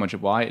X or too much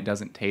of Y, it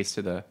doesn't taste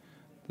to the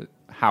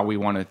how we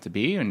want it to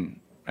be. And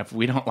if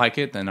we don't like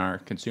it, then our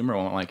consumer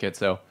won't like it.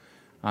 So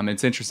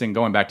it's interesting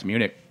going back to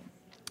Munich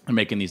and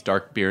making these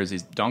dark beers,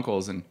 these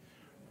dunkels. And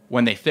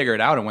when they figure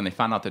it out and when they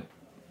found out that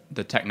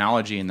the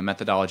technology and the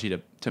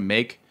methodology to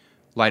make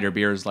lighter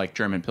beers like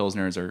German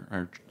Pilsners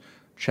or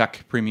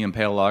Czech premium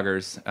pale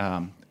lagers,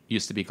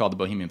 used to be called the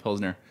Bohemian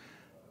Pilsner,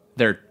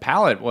 their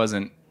palate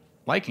wasn't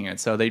liking it,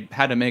 so they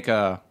had to make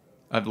a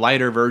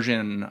lighter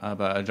version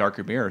of a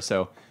darker beer.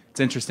 So it's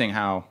interesting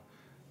how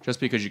just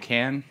because you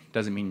can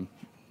doesn't mean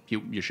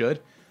you should.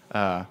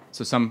 So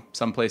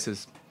some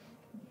places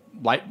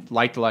liked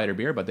the lighter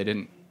beer, but they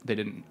didn't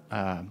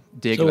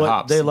dig the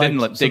hops. They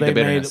didn't dig the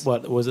bitterness.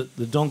 What was it?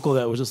 The Dunkel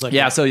that was just like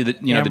so the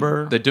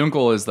amber? The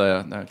Dunkel is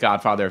the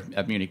godfather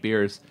of Munich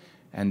beers.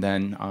 And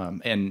then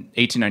in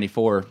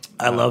 1894,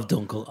 I love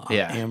Dunkel.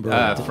 Amber,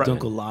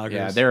 Dunkel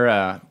lagers.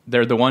 Yeah,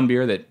 they're the one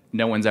beer that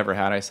no one's ever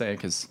had. I say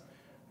because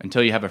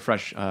until you have a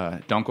fresh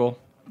Dunkel,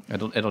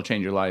 it'll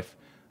change your life.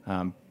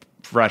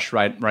 Fresh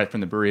right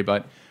from the brewery.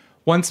 But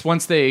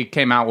once they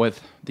came out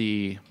with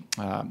the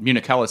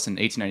Munich Helles in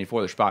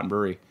 1894, the Spaten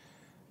Brewery,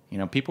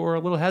 people were a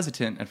little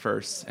hesitant at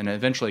first, and it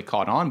eventually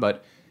caught on.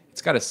 But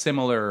it's got a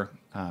similar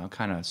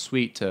kind of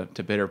sweet to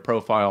bitter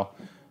profile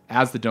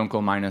as the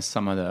Dunkel, minus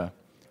some of the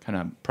kind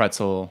of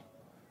pretzel.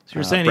 So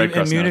you're saying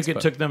in Munich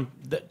it took them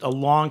a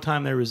long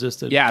time. They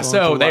resisted. Yeah,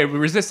 so they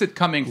resisted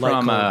coming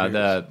from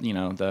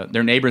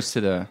their neighbors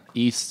to the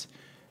east,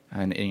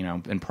 and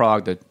in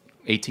Prague, the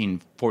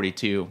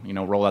 1842,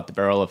 rolled out the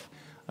barrel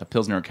of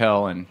Pilsner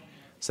Urquell and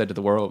said to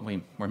the world,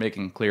 we're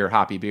making clear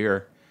hoppy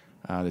beer.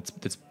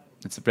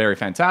 It's very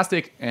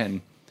fantastic,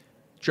 and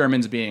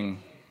Germans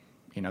being,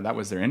 that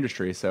was their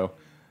industry. So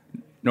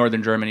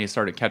northern Germany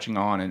started catching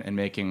on and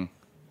making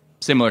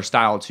similar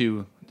style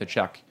to the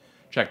Czech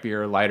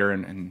beer, lighter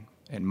and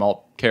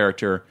malt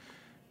character,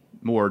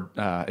 more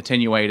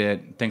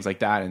attenuated, things like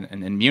that.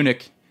 And in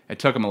Munich, it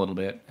took them a little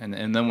bit. And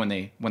then when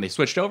they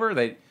switched over,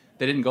 they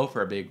didn't go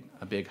for a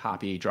big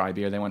hoppy dry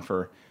beer. They went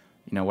for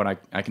what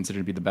I consider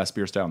to be the best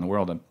beer style in the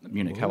world, a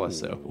Munich Helles.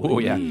 So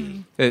yeah,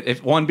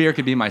 if one beer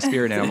could be my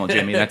spirit animal,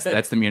 Jimmy,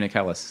 that's the Munich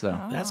Helles. So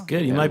that's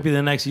good. You might be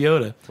the next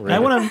Yoda. Right. I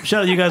want to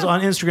shout out you guys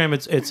on Instagram.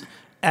 It's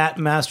at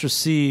Master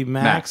C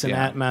Max and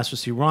at Master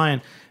C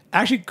Ryan.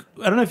 Actually,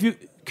 I don't know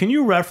if can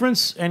you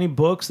reference any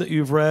books that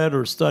you've read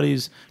or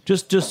studies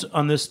just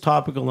on this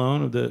topic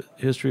alone of the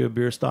history of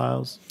beer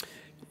styles?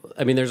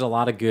 I mean, there's a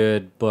lot of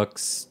good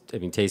books. I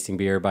mean, Tasting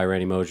Beer by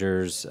Randy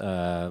Mosier's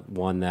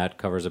one that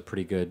covers a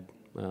pretty good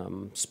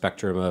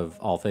spectrum of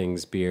all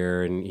things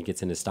beer, and he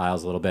gets into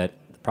styles a little bit.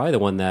 Probably the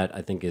one that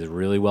I think is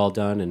really well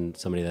done and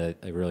somebody that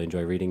I really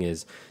enjoy reading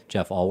is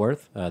Jeff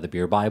Allworth, The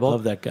Beer Bible.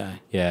 Love that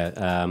guy. Yeah.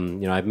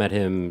 I've met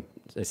him.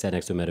 I sat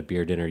next to him at a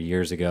beer dinner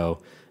years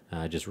ago.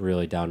 Just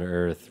really down to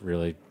earth,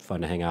 really fun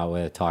to hang out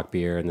with, talk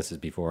beer. And this is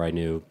before I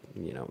knew,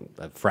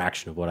 a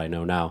fraction of what I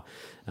know now.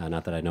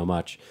 Not that I know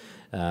much.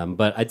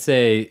 But I'd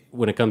say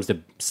when it comes to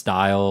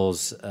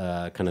styles,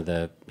 kind of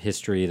the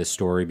history, the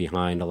story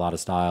behind a lot of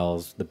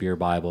styles, The Beer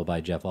Bible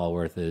by Jeff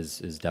Allworth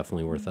is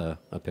definitely worth a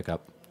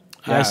pickup.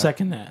 Yeah. I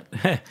second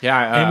that.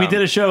 Yeah. And we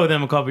did a show with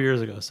him a couple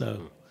years ago.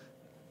 So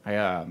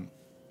I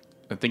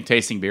think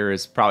tasting beer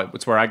is probably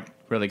it's where I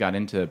really got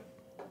into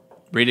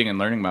reading and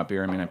learning about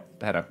beer. I mean,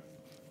 I had a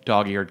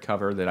dog-eared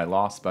cover that I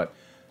lost, but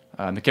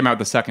they came out with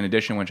the second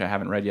edition, which I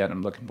haven't read yet.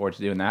 I'm looking forward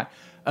to doing that.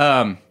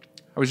 I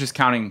was just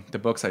counting the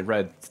books I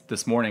read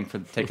this morning for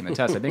taking the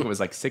test. I think it was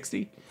like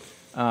 60.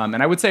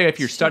 And I would say if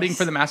you're studying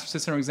for the Master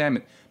Cicerone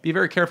exam, be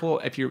very careful.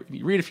 If you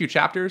read a few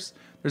chapters,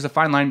 there's a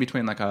fine line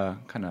between like a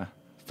kind of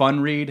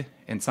fun read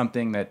and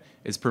something that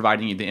is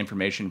providing you the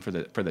information for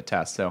the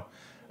test. So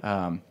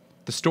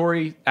the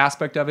story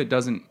aspect of it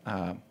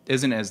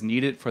isn't as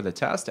needed for the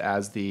test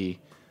as the,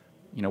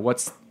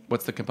 what's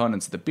the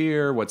components of the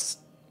beer, what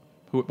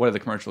are the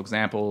commercial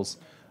examples,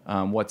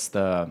 what's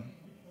the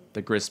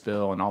grist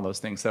bill and all those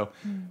things. So,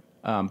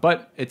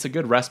 but it's a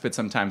good respite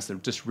sometimes to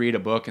just read a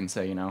book and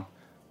say,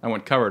 I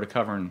went cover to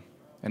cover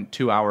in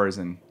 2 hours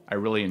and I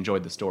really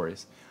enjoyed the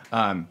stories.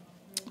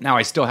 Now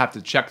I still have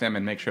to check them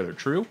and make sure they're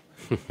true.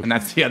 And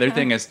that's the other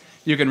thing is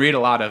you can read a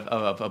lot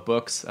of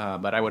books,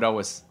 but I would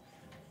always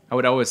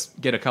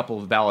get a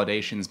couple of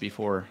validations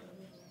before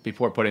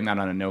putting that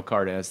on a note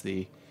card as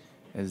the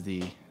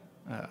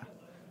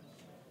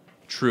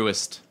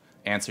truest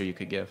answer you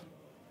could give.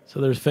 So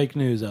there's fake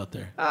news out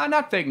there.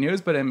 Not fake news,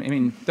 but I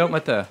mean, don't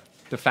let the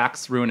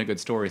facts ruin a good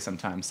story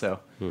sometimes. So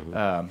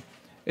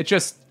it's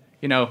just,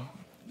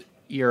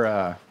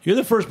 you're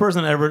the first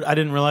person ever. I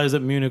didn't realize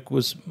that Munich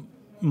was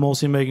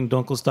mostly making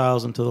Dunkel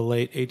styles until the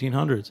late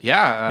 1800s.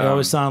 Yeah. They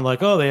always sound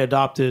like, they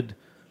adopted,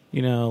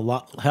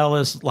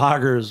 Helles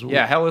lagers.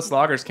 Yeah, Helles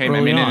lagers came.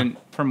 Early on. And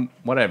from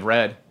what I've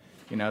read,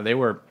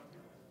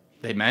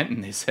 they meant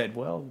and they said,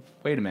 well,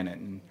 wait a minute.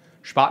 And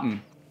Spaten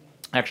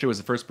actually was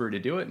the first brewery to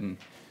do it, and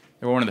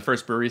they were one of the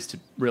first breweries to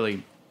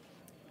really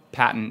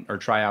patent or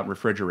try out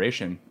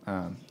refrigeration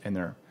in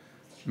their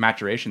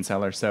maturation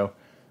cellar. So,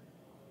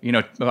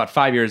 about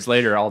 5 years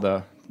later, all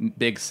the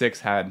big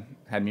six had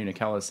Munich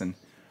Helles, and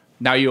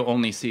now you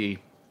only see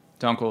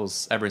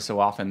Dunkels every so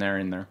often there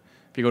in there.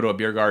 If you go to a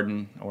beer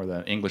garden or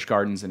the English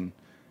gardens in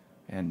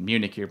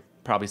Munich, you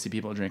probably see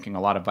people drinking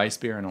a lot of Weiss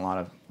beer and a lot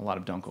of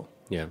Dunkel.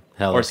 Yeah,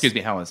 Helles. Or excuse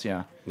me, Helles.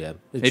 Yeah, yeah.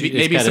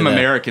 Maybe some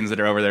Americans that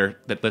are over there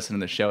that listen to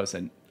the show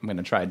said, "I'm going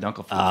to try a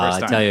Dunkel for the first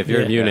time." I tell you, if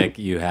you're in Munich,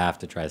 you have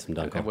to try some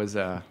Dunkel. It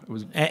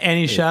was.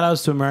 Any shout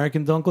outs to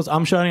American Dunkels?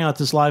 I'm shouting out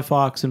to Sly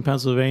Fox in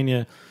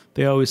Pennsylvania.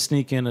 They always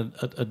sneak in a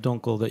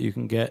Dunkel that you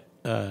can get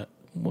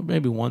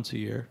maybe once a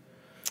year.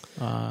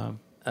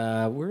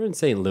 We're in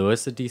St.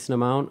 Louis a decent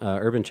amount.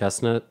 Urban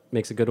Chestnut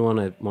makes a good one.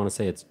 I want to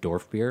say it's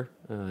Dorf Beer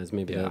is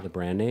maybe the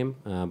brand name,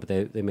 but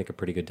they make a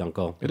pretty good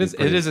Dunkel. It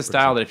is a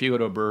style that if you go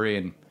to a brewery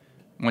and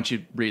once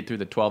you read through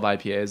the 12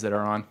 IPAs that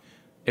are on,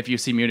 if you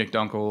see Munich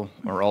Dunkel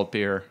or Alt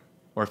Beer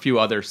or a few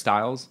other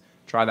styles,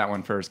 try that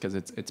one first because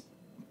it's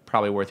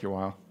probably worth your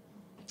while.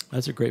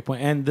 That's a great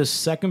point. And the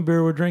second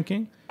beer we're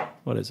drinking,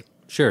 what is it?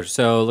 Sure.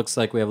 So it looks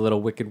like we have a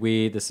little Wicked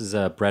Weed. This is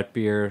a Brett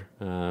beer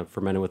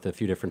fermented with a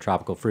few different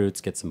tropical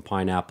fruits. Get some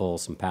pineapple,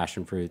 some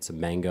passion fruit, some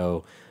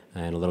mango,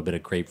 and a little bit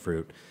of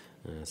grapefruit.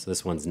 So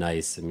this one's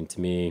nice. I mean, to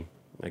me,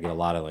 I get a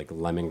lot of like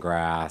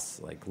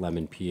lemongrass, like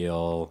lemon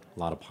peel, a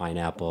lot of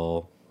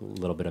pineapple, a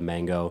little bit of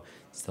mango.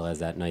 Still has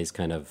that nice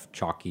kind of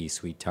chalky,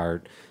 sweet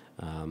tart,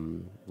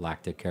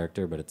 lactic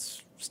character, but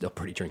it's still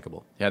pretty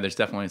drinkable. Yeah, there's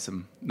definitely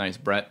some nice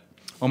Brett.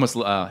 Almost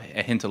a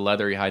hint of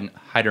leathery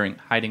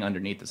hiding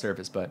underneath the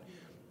surface, but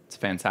it's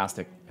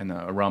fantastic in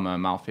the aroma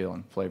and mouthfeel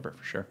and flavor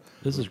for sure.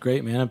 This is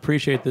great, man. I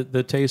appreciate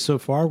the taste so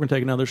far. We're going to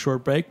take another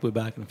short break. We'll be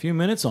back in a few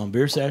minutes on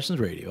Beer Sessions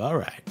Radio. All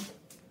right.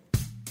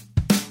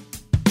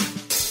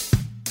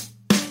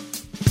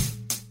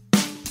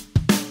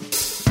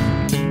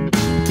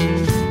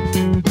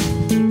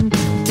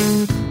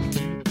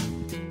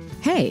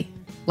 Hey,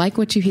 like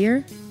what you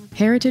hear?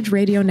 Heritage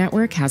Radio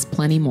Network has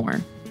plenty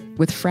more.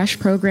 With fresh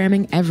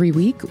programming every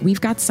week, we've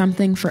got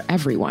something for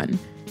everyone.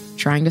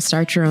 Trying to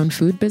start your own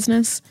food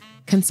business?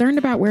 Concerned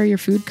about where your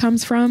food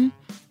comes from?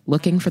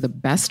 Looking for the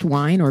best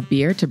wine or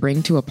beer to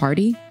bring to a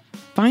party?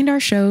 Find our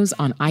shows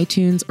on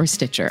iTunes or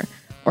Stitcher,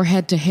 or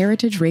head to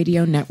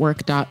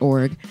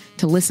heritageradionetwork.org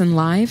to listen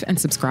live and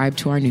subscribe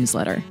to our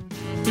newsletter.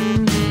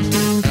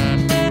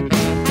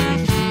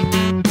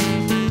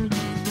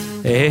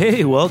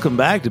 Hey, welcome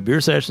back to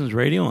Beer Sessions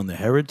Radio on the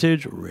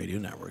Heritage Radio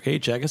Network. Hey,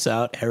 check us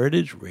out,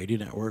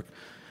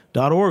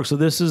 heritageradionetwork.org. So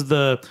this is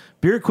the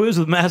Beer Quiz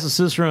with Master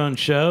Cicerone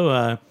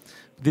show.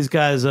 These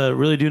guys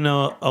really do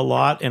know a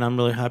lot, and I'm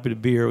really happy to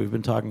be here. We've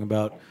been talking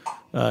about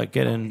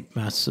getting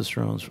Master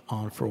Cicerones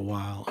on for a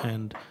while,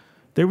 and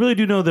they really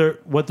do know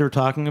what they're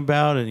talking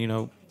about,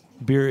 and,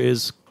 beer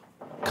is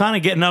kind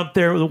of getting up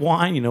there with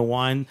wine,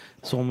 wine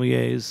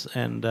sommeliers,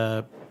 and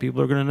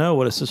people are going to know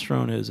what a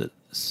Cicerone is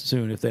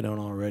soon if they don't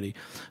already.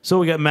 So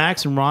we got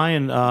Max and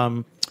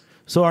Ryan.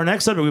 So our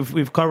next subject,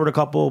 we've covered a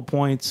couple of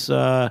points.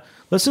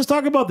 Let's just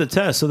talk about the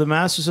test. So the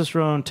Master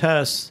Cicerone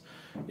test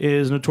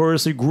is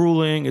notoriously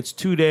grueling. It's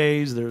 2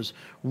 days. There's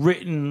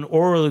written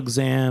oral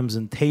exams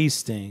and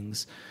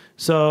tastings.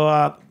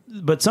 So,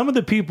 but some of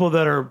the people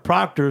that are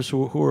proctors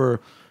who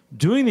are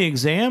doing the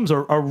exams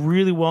are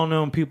really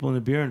well-known people in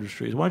the beer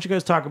industry. Why don't you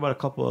guys talk about a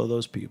couple of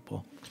those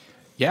people?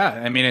 Yeah,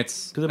 I mean,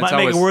 it's... Because it might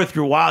make it worth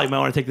your while. You might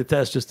want to take the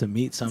test just to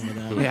meet some of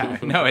them. Yeah,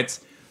 no, it's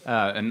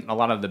And a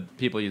lot of the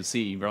people you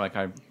see, were like,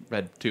 I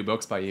read 2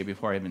 books by you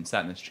before I even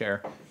sat in this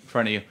chair in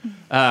front of you.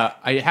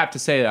 I have to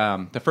say,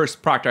 the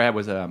first proctor I had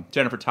was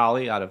Jennifer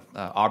Tolley out of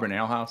Auburn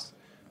Ale House.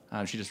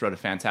 She just wrote a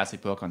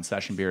fantastic book on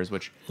session beers,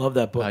 which love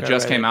that book.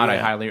 Just came out.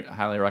 Yeah. I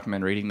highly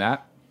recommend reading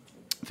that.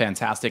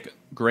 Fantastic,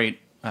 great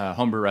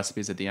homebrew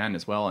recipes at the end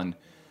as well. And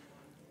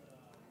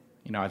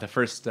the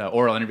first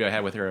oral interview I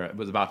had with her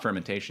was about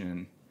fermentation,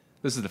 and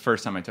this is the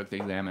first time I took the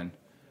exam, and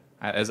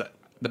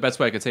the best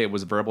way I could say it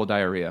was verbal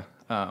diarrhea.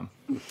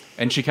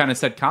 And she kind of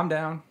said, "Calm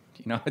down.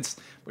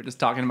 We're just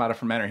talking about a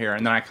fermenter here."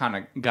 And then I kind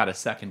of got a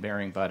second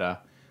bearing,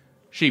 but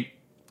she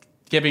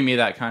giving me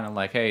that kind of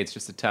like, "Hey, it's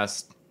just a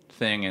test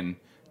thing," and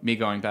me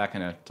going back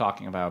and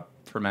talking about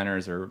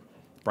fermenters or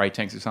bright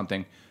tanks or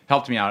something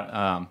helped me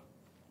out.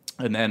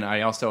 And then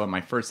I also, in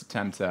my first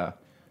attempt,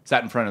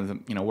 sat in front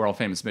of the world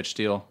famous Mitch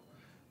Steele,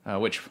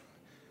 which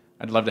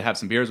I'd love to have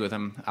some beers with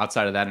him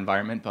outside of that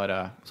environment.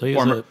 But so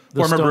former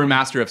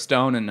brewmaster of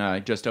Stone,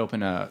 and just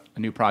opened a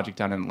new project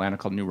down in Atlanta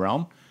called New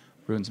Realm,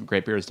 brewing some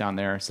great beers down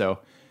there. So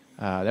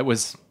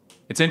it's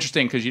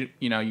interesting because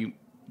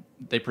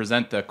they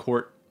present the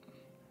court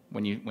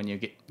when you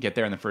get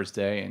there on the first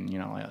day, and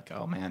like,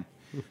 oh man,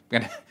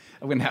 I'm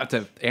gonna have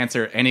to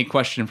answer any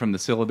question from the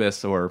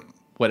syllabus or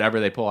whatever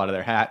they pull out of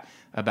their hat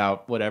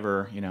about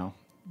whatever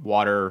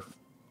water,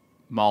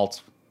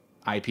 malt,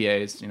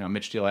 IPAs.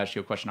 Mitch Steele asked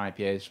you a question on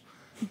IPAs.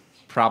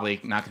 Probably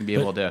not going to be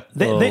able to.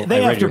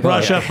 They have to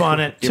brush up on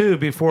it too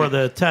before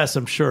the test,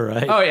 I'm sure,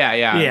 right? Oh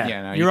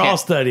yeah. No, you're all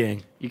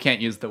studying. You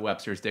can't use the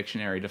Webster's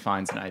Dictionary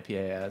defines an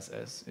IPA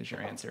as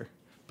your answer.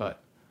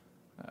 But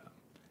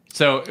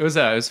so it was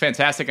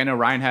fantastic. I know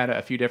Ryan had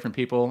a few different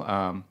people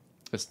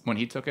when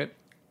he took it.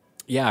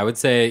 Yeah, I would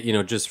say,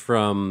 just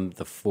from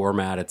the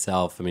format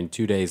itself,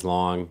 2 days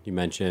long. You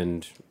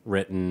mentioned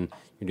written.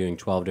 You're doing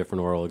 12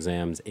 different oral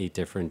exams, 8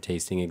 different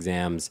tasting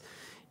exams.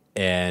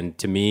 And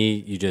to me,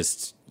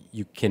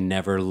 you can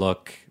never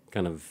look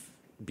kind of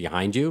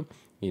behind you.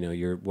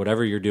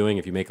 Whatever you're doing,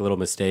 if you make a little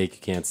mistake,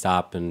 you can't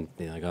stop and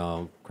be like,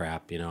 oh,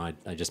 crap, I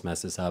just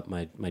messed this up.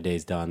 My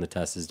day's done. The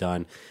test is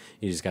done.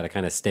 You just got to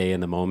kind of stay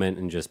in the moment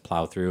and just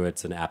plow through.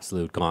 It's an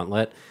absolute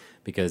gauntlet.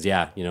 Because,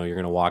 you're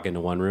going to walk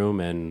into one room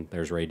and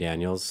there's Ray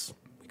Daniels.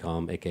 We call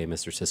him, a.k.a.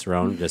 Mr.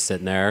 Cicerone, just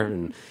sitting there.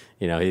 And,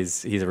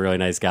 he's a really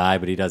nice guy,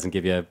 but he doesn't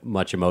give you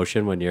much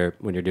emotion when you're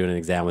doing an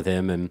exam with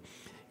him. And,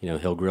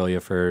 he'll grill you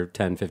for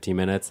 10, 15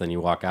 minutes. Then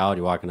you walk out,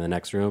 you walk into the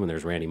next room, and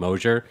there's Randy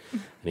Mosier.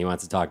 And he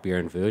wants to talk beer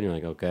and food. And you're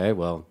like, okay,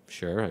 well,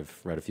 sure.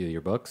 I've read a few of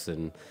your books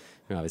and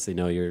you obviously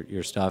know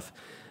your stuff.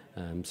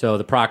 So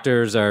the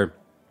proctors are...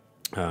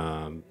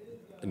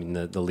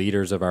 the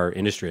leaders of our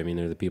industry.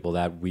 They're the people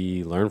that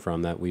we learn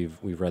from, that we've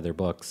read their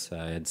books.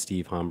 I had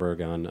Steve Homburg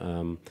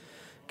on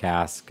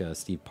cask,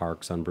 Steve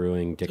Parks on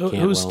brewing, Dick Cantwell.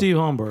 Who's Steve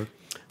Homburg?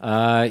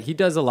 He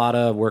does a lot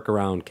of work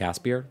around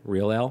cask beer,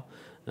 real ale.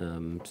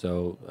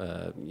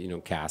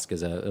 Cask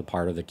is a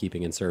part of the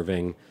keeping and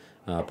serving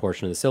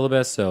portion of the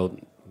syllabus. So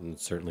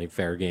certainly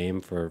fair game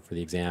for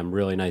the exam.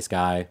 Really nice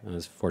guy. I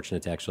was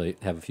fortunate to actually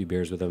have a few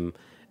beers with him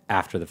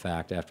after the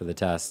fact, after the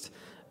test.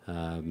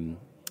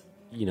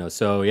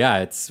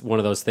 It's one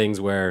of those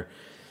things where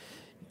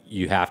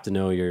you have to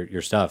know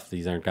your stuff.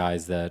 These aren't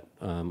guys that,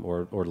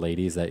 or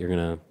ladies that you're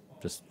going to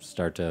just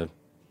start to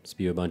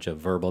spew a bunch of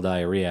verbal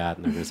diarrhea at,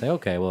 and they're going to say,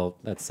 okay, well,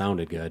 that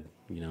sounded good.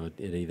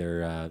 It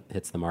either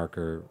hits the mark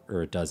or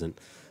it doesn't.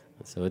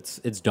 So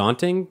it's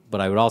daunting,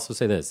 but I would also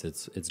say this,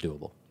 it's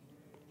doable.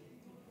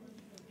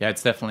 Yeah,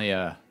 it's definitely,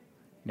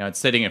 it's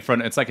sitting in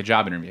front, it's like a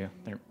job interview.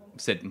 They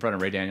sit in front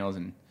of Ray Daniels,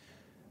 and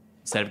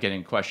instead of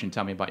getting a question,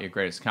 tell me about your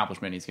greatest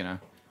accomplishment, he's going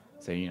to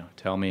say,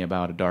 tell me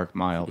about a dark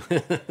mild.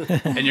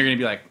 And you're going to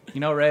be like,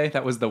 Ray,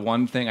 that was the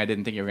one thing I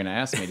didn't think you were going to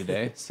ask me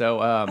today. So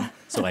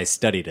so I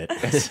studied it.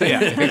 Yeah,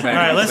 exactly. All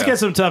right, let's get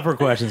some tougher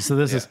questions. So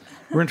we're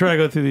going to try to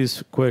go through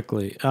these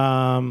quickly.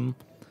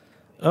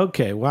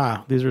 Okay,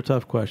 wow, these are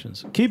tough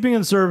questions. Keeping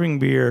and serving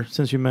beer,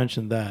 since you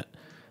mentioned that.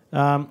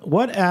 I'm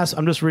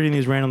just reading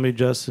these randomly,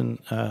 Justin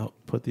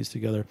put these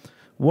together.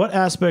 What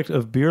aspect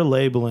of beer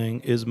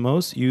labeling is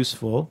most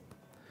useful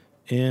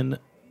in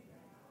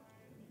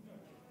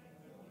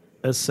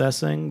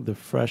assessing the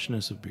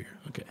freshness of beer?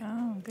 Okay.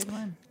 Oh, good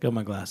one. Got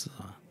my glasses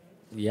on.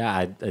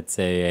 Yeah, I'd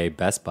say a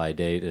Best By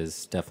date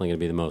is definitely going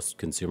to be the most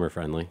consumer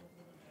friendly.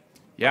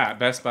 Yeah,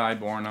 Best By,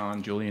 born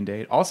on Julian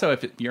date. Also,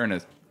 if you're in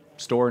a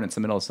store and it's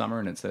the middle of summer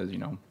and it says,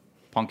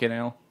 pumpkin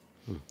ale,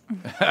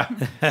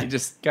 you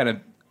just got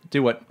to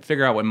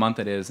figure out what month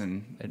it is,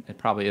 and it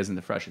probably isn't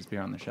the freshest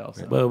beer on the shelf.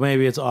 So. Well,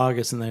 maybe it's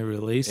August and they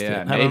released it.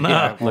 I don't know.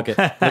 Yeah, look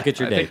at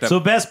your date. So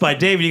Best By,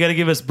 David, you got to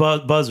give us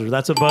buzzer.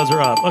 That's a buzzer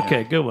up.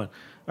 Okay, good one.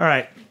 All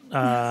right,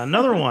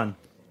 another one.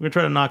 We're going to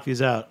try to knock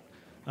these out.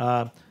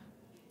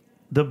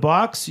 The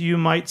box you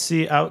might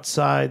see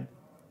outside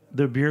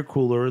the beer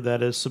cooler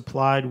that is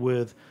supplied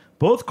with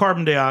both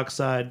carbon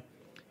dioxide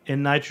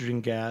and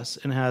nitrogen gas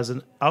and has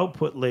an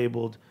output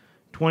labeled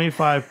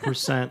 25%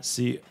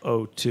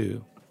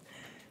 CO2.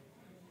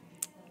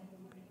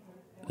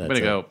 I'm going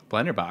to go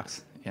blender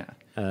box. Yeah.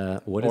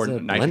 What or is a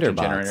nitrogen blender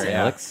box, generator,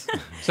 yeah. Alex?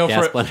 So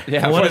Gas for, blender.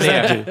 yeah, What for does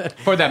that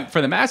the,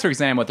 for the master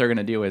exam, what they're going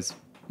to do is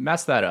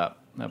mess that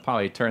up. They'll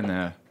probably turn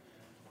the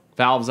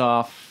valves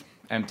off,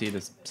 empty the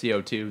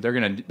CO2.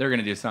 They're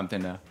gonna do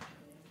something to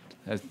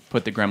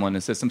put the gremlin in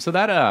the system. So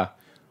that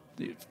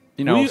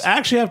you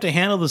actually have to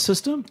handle the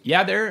system.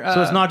 yeah, they're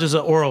So it's not just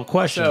an oral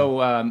question.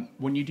 So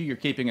when you do your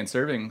keeping and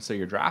serving, so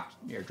your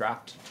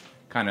draft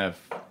kind of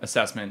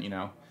assessment,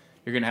 you're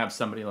going to have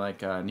somebody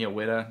like Neil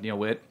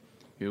Witt,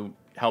 who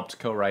helped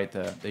co-write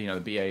the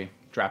BA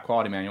draft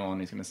quality manual,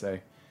 and he's going to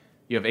say,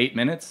 you have 8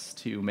 minutes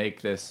to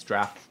make this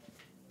draft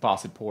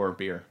faucet pour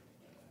beer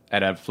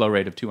at a flow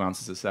rate of 2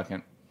 ounces a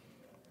second.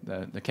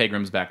 The keg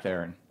room's back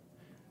there, and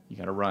you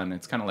got to run.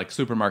 It's kind of like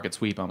supermarket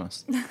sweep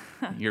almost.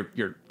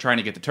 You're trying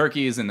to get the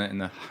turkeys and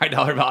the high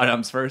dollar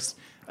bottoms first,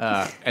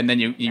 and then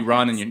you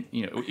run and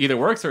you either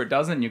works or it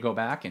doesn't. And you go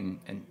back and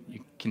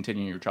you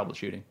continue your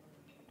troubleshooting.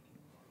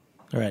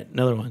 All right,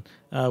 another one.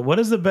 What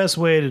is the best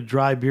way to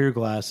dry beer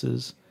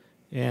glasses,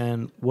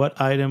 and what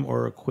item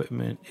or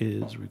equipment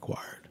is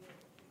required?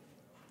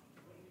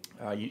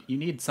 You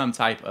need some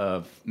type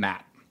of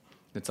mat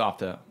that's off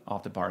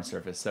the bar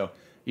surface. So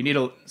you need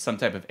some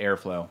type of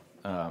airflow.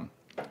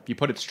 If you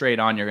put it straight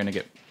on, you're going to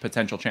get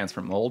potential chance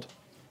for mold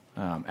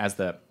as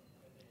the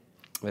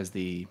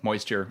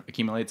moisture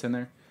accumulates in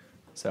there.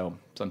 So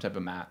some type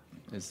of mat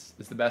is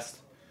the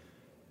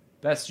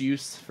best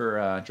use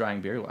for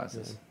drying beer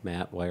glasses.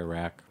 Mat, wire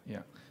rack. Yeah.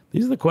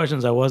 These are the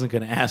questions I wasn't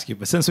going to ask you,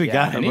 but since we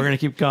got them, we're going to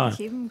keep going.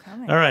 Keep them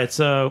coming. All right,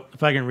 so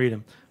if I can read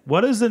them.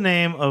 What is the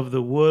name of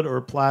the wood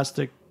or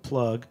plastic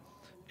plug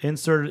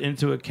inserted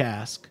into a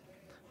cask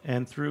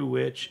and through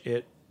which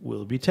it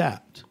will be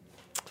tapped?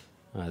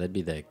 That'd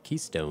be the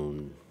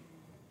Keystone.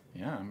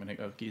 Yeah, I'm going to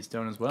go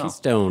Keystone as well.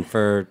 Keystone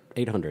for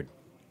 $800.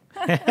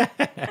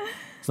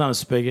 It's not a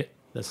spigot.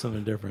 That's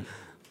something different.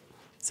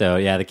 So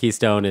yeah, the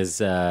Keystone is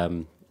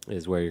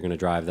where you're going to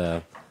drive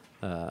the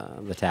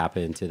tap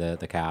into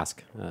the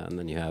cask, and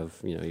then you have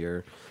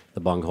the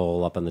bung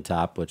hole up on the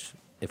top. Which,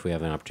 if we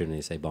have an opportunity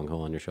to say bung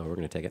hole on your show, we're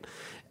going to take it.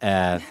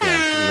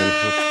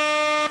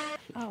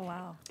 Oh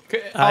wow!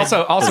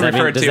 Also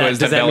referred to as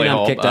the belly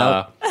hole. Kicked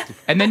out?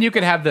 And then you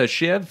could have the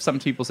shiv. Some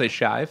people say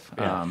shive.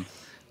 Yeah.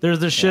 There's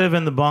the shiv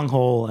and the bung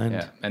hole,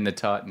 and and the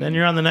tut. Then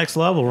you're on the next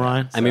level,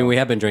 Ryan. I mean, we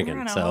have been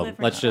drinking, so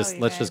let's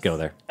just go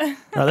there. All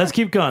right, let's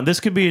keep going. This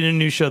could be a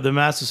new show, the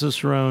Master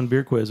Cicerone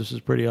Beer Quiz. This is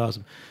pretty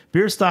awesome.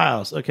 Beer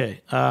styles.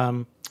 Okay.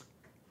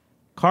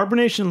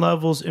 Carbonation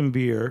levels in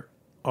beer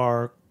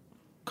are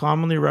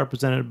commonly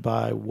represented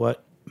by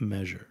what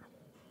measure?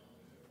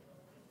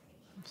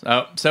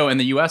 So in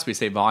the U.S., we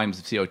say volumes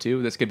of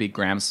CO2. This could be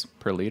grams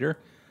per liter.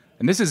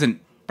 And this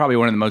isn't probably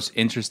one of the most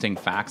interesting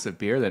facts of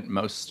beer that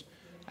most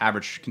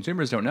average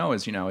consumers don't know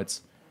is,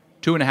 it's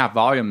 2.5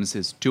 volumes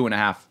is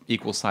 2.5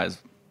 equal size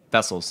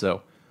vessels.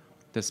 So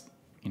this,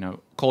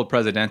 Cold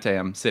Presidente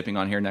I'm sipping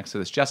on here next to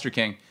this Jester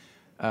King,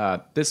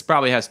 this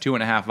probably has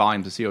 2.5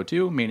 volumes of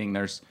CO2, meaning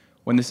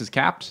when this is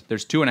capped,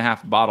 there's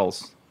 2.5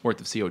 bottles worth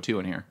of CO2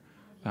 in here.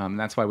 And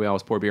that's why we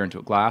always pour beer into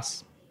a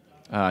glass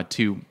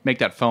to make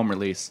that foam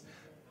release.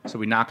 So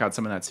we knock out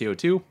some of that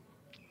CO2.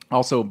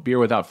 Also, beer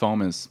without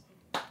foam is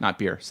not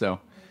beer.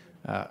 So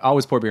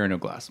always pour beer into a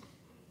glass.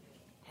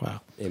 Wow.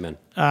 Amen.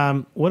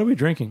 What are we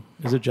drinking?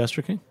 Is it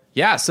Jester King?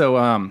 Yeah.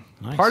 So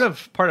Nice. part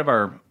of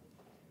our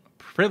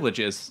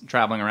privileges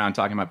traveling around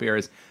talking about beer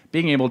is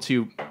being able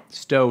to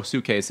stow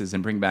suitcases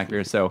and bring back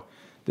beer. So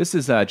this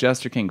is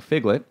Jester King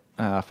Figlet,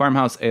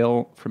 farmhouse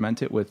ale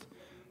fermented with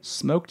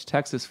smoked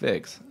Texas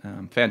figs.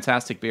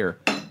 Fantastic beer.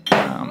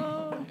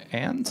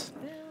 And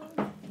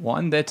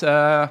one that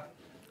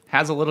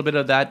has a little bit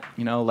of that,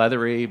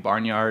 leathery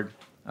barnyard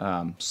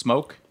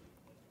smoke.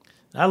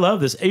 I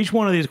love this. Each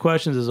one of these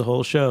questions is a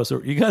whole show.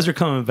 So you guys are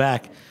coming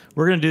back.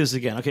 We're going to do this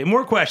again. Okay,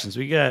 more questions.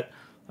 We got,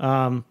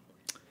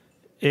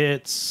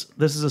 this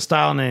is a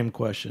style name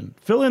question.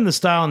 Fill in the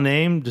style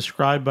name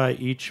described by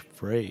each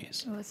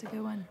phrase. Oh, that's a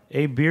good one.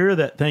 A beer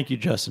that, thank you,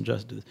 Justin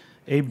did this.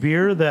 A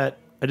beer that,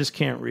 I just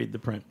can't read the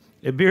print.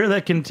 A beer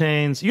that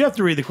contains, you have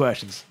to read the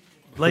questions.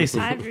 Lacey.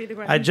 I have to read the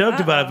questions. I joked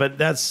about it,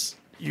 but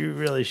you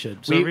really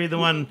should. So read the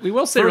one. We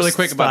will say really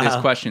quick style. about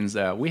these questions.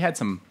 We had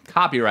some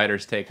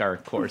copywriters take our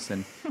course,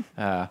 and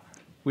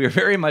we were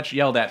very much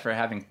yelled at for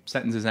having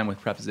sentences end with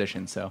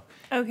prepositions. So,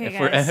 Okay,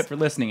 if we're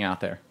listening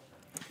out there,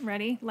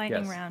 ready?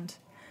 Lightning Yes. round.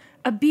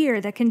 A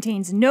beer that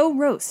contains no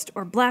roast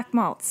or black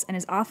malts and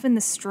is often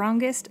the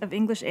strongest of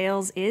English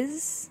ales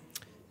is?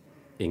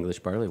 English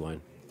barley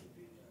wine.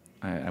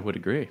 I would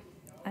agree.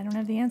 I don't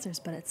have the answers,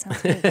 but it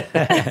sounds good.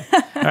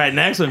 All right,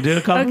 next one. Do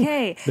a couple.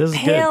 Okay. This is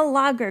Pale good.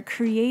 lager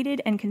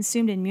created and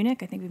consumed in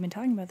Munich. I think we've been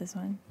talking about this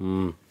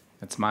one.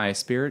 That's my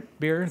spirit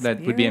beer.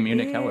 That would be a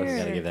Munich Helles.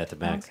 Gotta give that to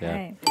Max.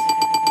 Okay.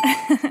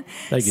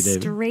 Thank you,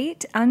 David.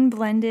 Straight,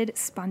 unblended,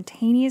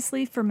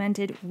 spontaneously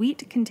fermented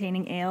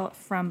wheat-containing ale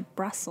from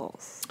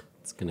Brussels.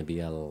 It's gonna be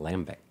a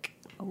lambic.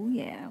 Oh,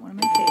 yeah. One of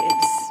my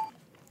faves.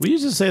 Will you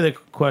just say the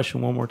question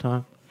one more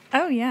time?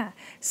 Oh, yeah.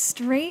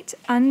 Straight,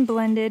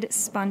 unblended,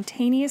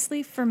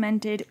 spontaneously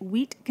fermented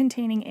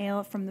wheat-containing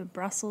ale from the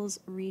Brussels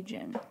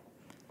region.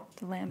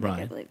 Lambic, I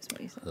Brian. believe is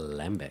what you said.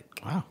 Lambic.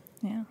 Wow.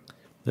 Yeah.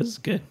 This is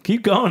good.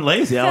 Keep going,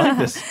 Lacey. I like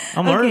this.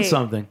 I'm learning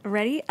something.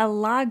 Ready? A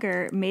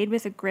lager made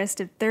with a grist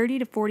of 30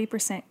 to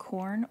 40%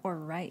 corn or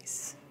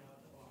rice.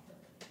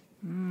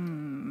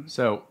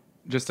 So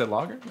just a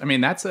lager? I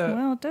mean, that's a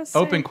Well, it does say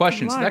open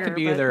question. So that lager, could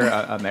be but- either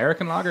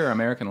American lager or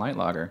American light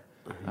lager,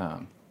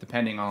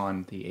 depending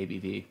on the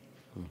ABV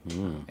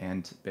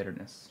and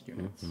bitterness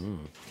units.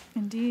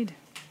 Indeed.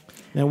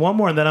 And one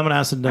more, and then I'm going to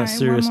ask a All right,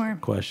 serious one more.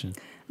 question.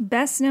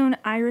 Best known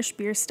Irish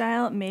beer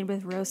style made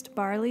with roast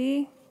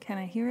barley. Can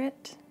I hear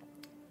it?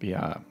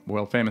 Yeah,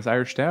 world famous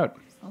Irish stout.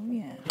 Oh,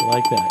 yeah. I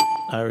like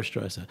that. Irish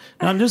dry stout.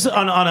 Now, I'm just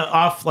on a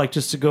off, like,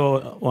 just to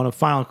go on a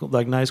final,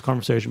 like, nice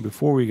conversation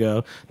before we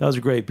go. That was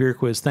a great beer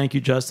quiz. Thank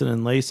you, Justin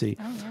and Lacey.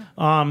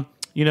 Oh,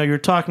 yeah. You're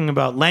talking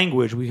about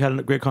language. We had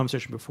a great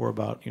conversation before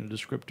about,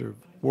 descriptive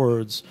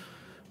words.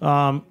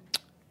 When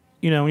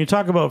you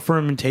talk about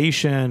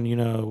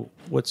fermentation,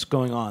 what's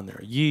going on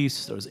there?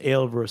 Yeast, there's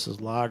ale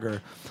versus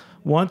lager.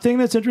 One thing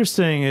that's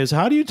interesting is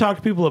how do you talk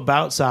to people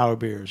about sour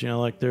beers?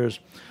 Like there's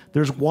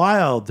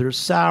wild, there's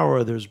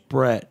sour, there's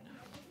Brett.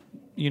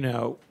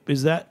 How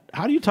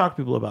do you talk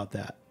to people about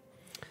that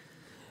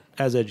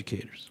as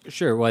educators?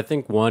 Sure. Well, I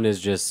think one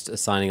is just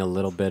assigning a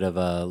little bit of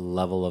a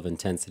level of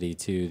intensity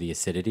to the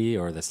acidity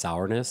or the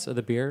sourness of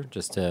the beer,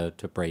 just to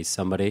brace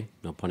somebody,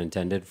 no pun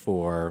intended,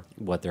 for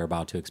what they're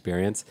about to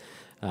experience.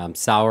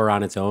 Sour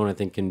on its own, I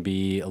think, can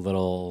be a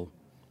little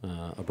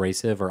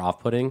abrasive or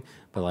off-putting.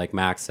 But like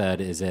Max said,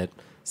 is it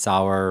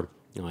sour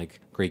like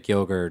Greek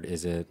yogurt?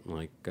 Is it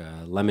like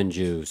lemon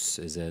juice?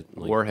 Is it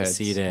like Warheads,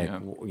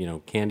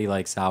 acidic,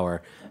 candy-like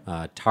sour,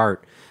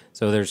 tart?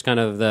 So there's kind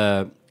of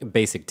the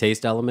basic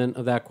taste element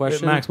of that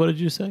question. Max, what did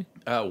you say?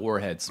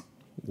 Warheads.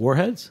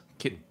 Warheads?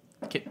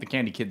 The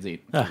candy kids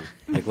eat.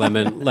 Like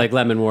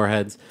lemon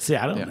warheads. See,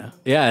 I don't know.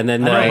 Yeah, and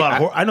then I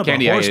know about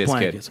candy horse I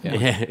ate as a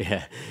blankets. kid.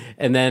 yeah.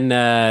 And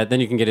then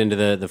you can get into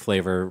the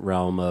flavor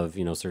realm of,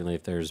 certainly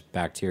if there's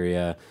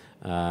bacteria,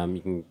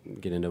 you can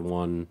get into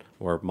one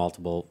or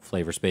multiple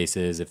flavor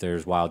spaces. If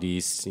there's wild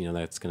yeast,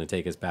 that's going to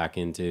take us back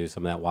into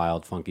some of that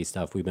wild, funky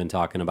stuff we've been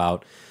talking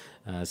about.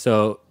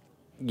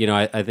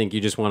 I think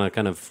you just want to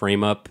kind of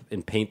frame up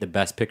and paint the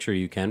best picture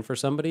you can for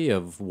somebody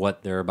of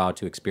what they're about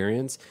to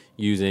experience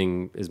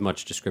using as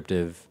much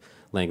descriptive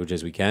language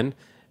as we can.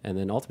 And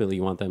then ultimately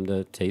you want them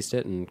to taste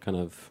it and kind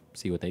of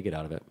see what they get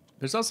out of it.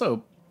 There's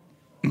also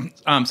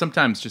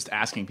sometimes just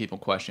asking people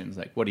questions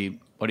like, what do you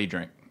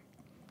drink?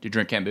 Do you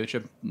drink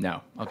kombucha?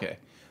 No. Okay.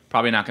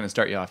 Probably not going to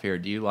start you off here.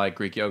 Do you like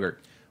Greek yogurt?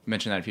 I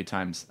mentioned that a few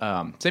times.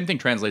 Same thing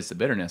translates to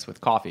bitterness with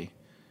coffee.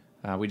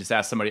 I just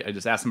asked somebody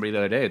the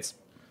other day,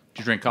 do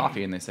you drink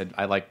coffee? And they said,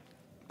 I like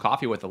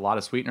coffee with a lot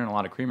of sweetener and a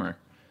lot of creamer.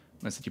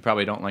 And I said, you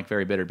probably don't like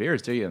very bitter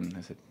beers, do you? And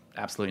I said,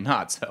 absolutely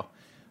not. So,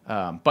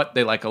 but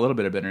they like a little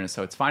bit of bitterness.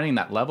 So it's finding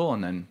that level,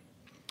 and then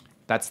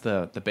that's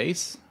the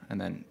base. And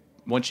then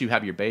once you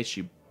have your base,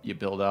 you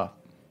build up.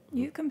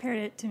 You compared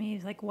it to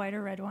me like white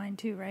or red wine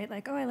too, right?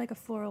 Like, I like a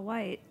floral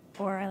white,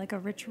 or I like a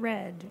rich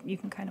red. You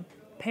can kind of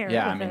pair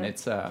it with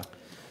it's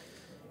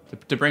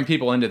to bring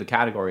people into the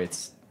category.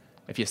 It's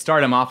if you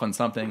start them off on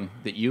something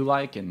that you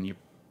like, and you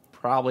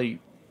probably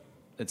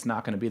it's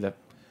not going to be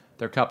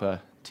their cup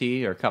of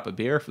tea or cup of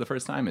beer for the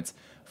first time. It's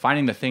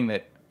finding the thing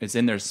that is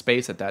in their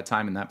space at that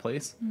time in that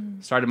place.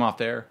 Start them off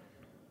there,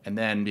 and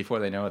then before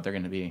they know it, they're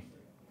going to be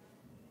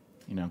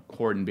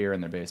hoarding beer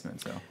in their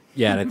basement. So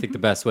yeah, and I think the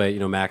best way,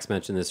 Max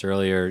mentioned this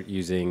earlier,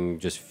 using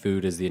just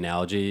food as the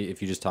analogy.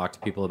 If you just talk to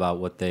people about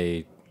what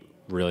they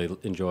really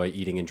enjoy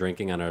eating and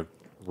drinking on a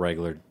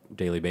regular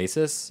daily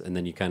basis, and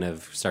then you kind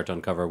of start to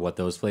uncover what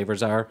those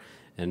flavors are.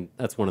 And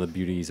that's one of the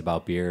beauties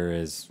about beer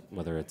is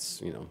whether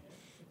it's,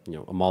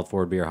 a malt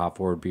forward beer, hop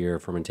forward beer,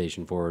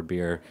 fermentation forward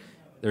beer,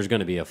 there's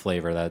going to be a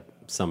flavor that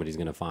somebody's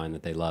going to find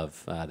that they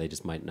love. They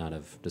just might not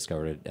have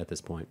discovered it at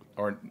this point.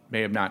 Or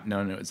may have not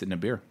known it was in a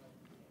beer.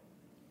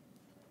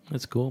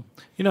 That's cool.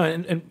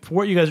 And for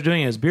what you guys are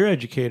doing as beer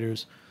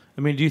educators,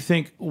 do you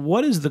think,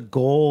 what is the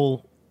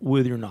goal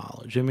with your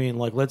knowledge?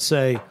 Like, let's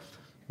say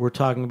we're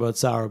talking about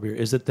sour beer.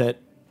 Is it that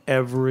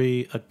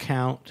every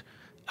account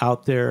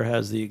out there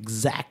has the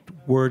exact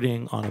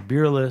wording on a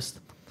beer list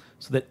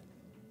so that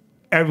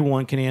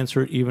everyone can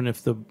answer it, even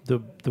if the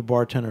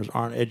bartenders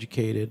aren't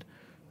educated?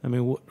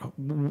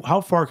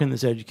 How far can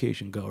this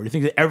education go? Or do you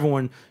think that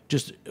everyone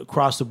just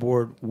across the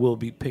board will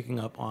be picking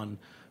up on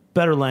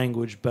better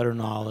language, better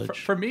knowledge?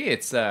 For me,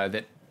 it's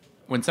that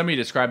when somebody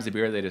describes a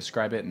beer, they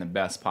describe it in the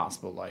best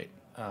possible light.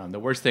 The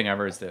worst thing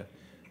ever is to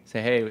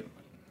say, hey,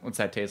 what's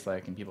that taste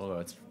like? And people go,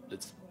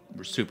 it's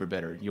super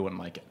bitter. You wouldn't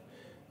like it.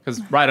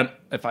 Because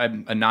if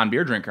I'm a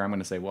non-beer drinker, I'm going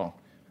to say, well,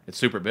 it's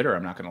super bitter.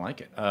 I'm not going to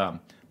like it.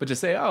 But to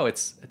say, oh,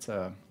 it's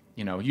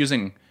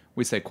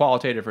we say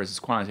qualitative versus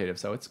quantitative.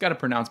 So it's got a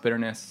pronounced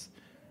bitterness.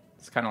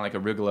 It's kind of like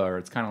arugula, or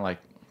it's kind of like,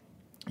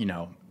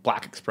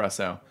 black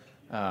espresso.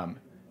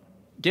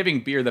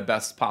 Giving beer the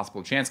best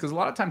possible chance, because a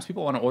lot of times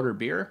people want to order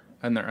beer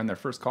on their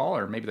first call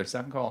or maybe their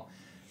second call,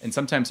 and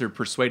sometimes they're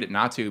persuaded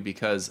not to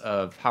because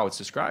of how it's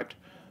described,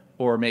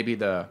 or maybe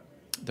the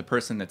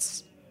person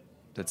that's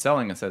that's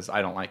selling it says,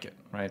 I don't like it,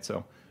 right?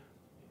 So,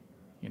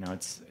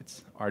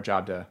 it's our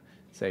job to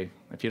say,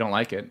 if you don't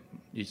like it,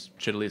 you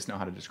should at least know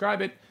how to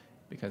describe it,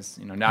 because,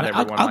 not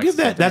everyone I'll likes give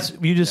that.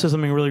 something. You just said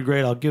something really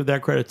great. I'll give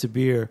that credit to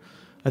beer.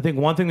 I think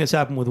one thing that's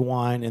happened with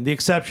wine, and the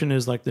exception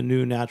is like the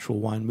new natural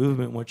wine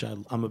movement, which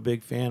I'm a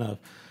big fan of.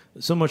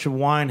 So much of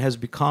wine has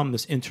become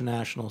this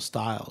international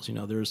styles.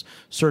 There's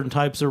certain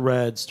types of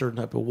reds, certain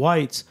type of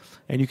whites,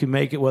 and you can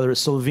make it whether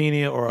it's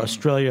Slovenia or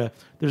Australia.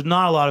 There's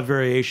not a lot of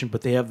variation,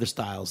 but they have the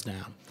styles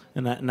down,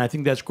 and I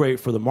think that's great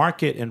for the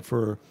market and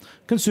for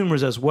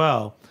consumers as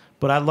well.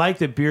 But I like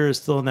that beer is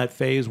still in that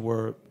phase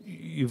where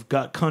you've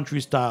got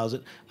country styles.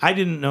 I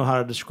didn't know how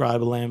to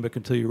describe a lambic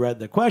until you read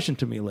that question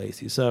to me,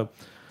 Lacey. So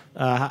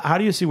how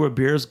do you see where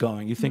beer is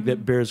going? You think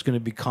that beer is going to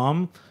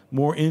become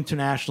more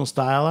international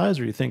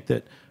stylized, or you think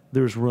that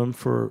there's room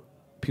for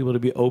people to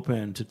be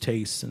open to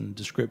tastes and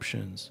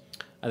descriptions?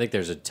 I think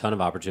there's a ton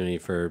of opportunity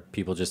for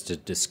people just to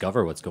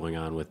discover what's going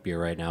on with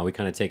beer right now. We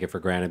kind of take it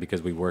for granted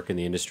because we work in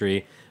the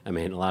industry. I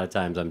mean, a lot of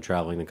times I'm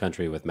traveling the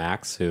country with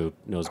Max, who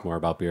knows more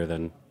about beer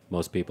than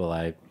most people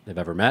I've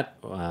ever met.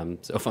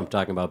 So if I'm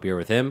talking about beer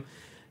with him,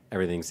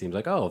 everything seems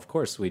like, oh, of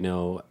course we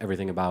know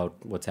everything about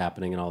what's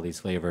happening in all these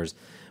flavors.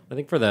 But I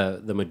think for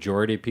the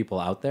majority of people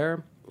out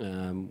there,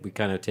 we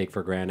kind of take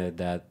for granted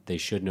that they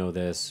should know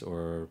this,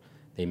 or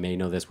they may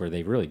know this where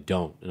they really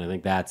don't. And I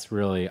think that's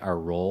really our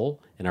role,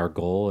 and our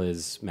goal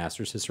as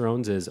Master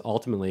Cicerones is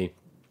ultimately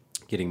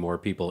getting more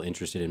people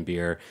interested in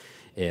beer.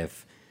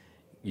 If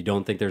you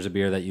don't think there's a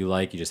beer that you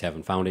like, you just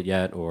haven't found it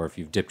yet, or if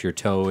you've dipped your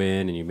toe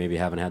in and you maybe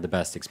haven't had the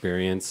best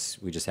experience,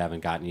 we just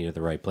haven't gotten you to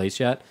the right place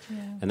yet. Yeah.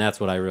 And that's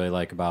what I really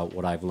like about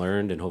what I've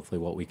learned, and hopefully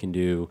what we can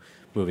do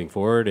moving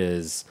forward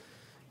is,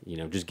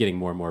 just getting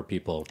more and more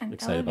people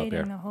excited about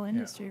beer. The whole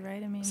industry,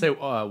 right? I mean, So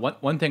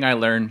one thing I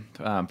learned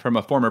from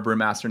a former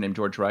brewmaster named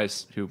George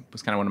Rice, who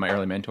was kind of one of my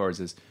early mentors,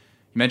 is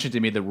he mentioned to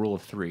me the rule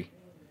of 3.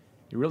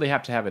 You really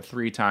have to have it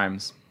 3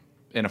 times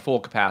in a full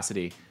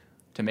capacity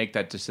to make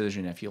that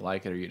decision if you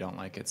like it or you don't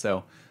like it.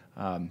 So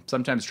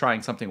sometimes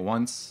trying something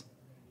once,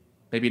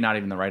 maybe not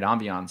even the right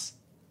ambiance,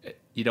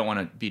 you don't want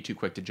to be too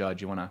quick to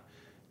judge. You want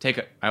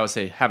to I always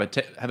say, have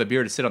a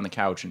beer to sit on the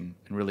couch and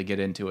really get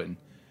into it.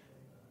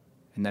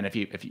 And then if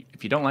you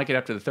don't like it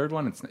after the third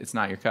one, it's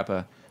not your cup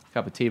of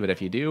tea. But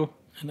if you do,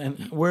 and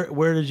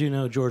where did you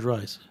know George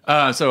Rice?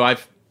 So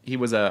he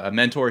was a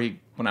mentor.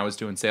 When I was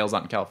doing sales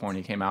out in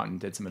California, he came out and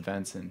did some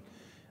events, and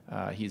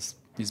he's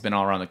been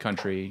all around the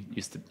country.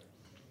 Used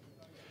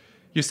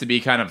to be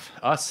kind of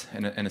us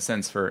in a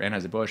sense for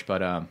Anheuser-Busch,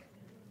 but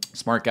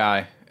smart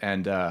guy,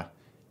 and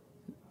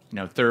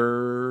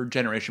 3rd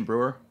generation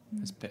brewer.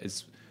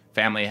 His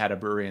family had a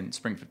brewery in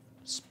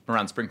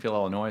around Springfield,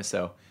 Illinois,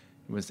 so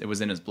it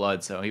was in his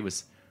blood. So he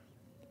was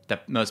the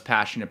most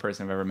passionate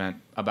person I've ever met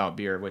about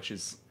beer, which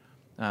is,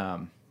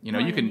 you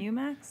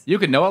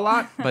can know a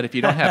lot, but if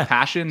you don't have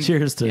passion,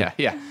 cheers to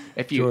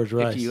George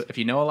Rice. If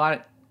you know a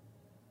lot,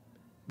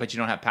 but you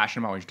don't have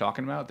passion about what you're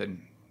talking about,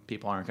 then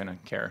people aren't going to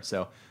care.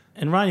 So.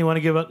 And Ryan, you want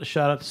to give a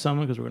shout out to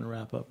someone, because we're going to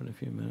wrap up in a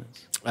few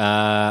minutes.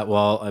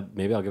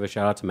 Maybe I'll give a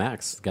shout out to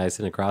Max, the guy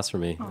sitting across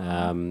from me.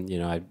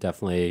 I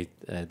definitely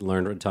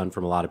learned a ton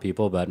from a lot of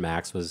people, but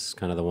Max was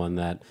kind of the one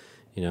that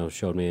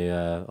showed me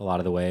a lot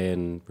of the way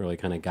and really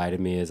kind of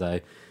guided me as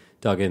I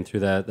dug in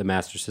through the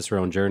Master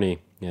Cicerone journey.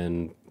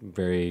 And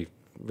very,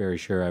 very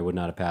sure I would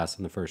not have passed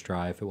on the first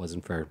try if it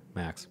wasn't for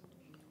Max.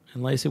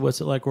 And Lacey, what's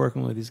it like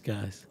working with these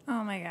guys?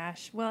 Oh my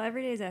gosh. Well,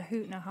 every day is a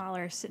hoot and a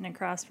holler sitting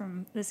across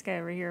from this guy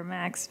over here,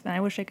 Max. And I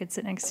wish I could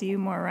sit next to you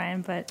more,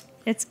 Ryan, but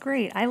it's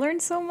great. I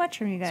learned so much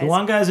from you guys. So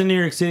one guy's in New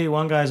York City,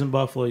 one guy's in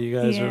Buffalo. You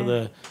guys are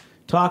the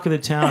talk of the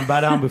town.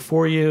 Bow down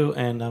before you.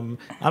 And I'm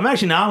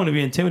actually now going to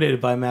be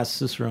intimidated by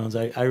Master Cicerones.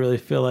 I really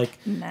feel like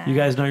you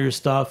guys know your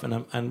stuff,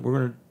 and we're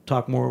going to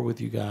talk more with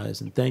you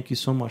guys. And thank you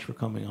so much for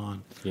coming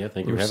on. Yeah,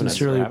 thank you for having us.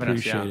 Sincerely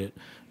appreciate it.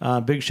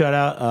 Big shout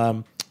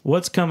out.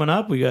 What's coming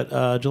up? We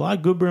got July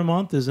Good Beer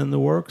Month is in the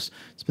works.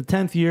 It's the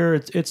 10th year.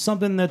 It's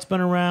something that's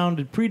been around.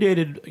 It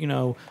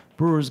predated,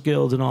 Brewers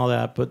Guilds and all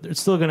that, but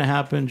it's still going to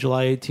happen.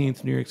 July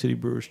 18th, New York City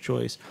Brewers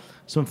Choice.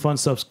 Some fun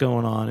stuff's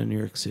going on in New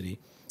York City.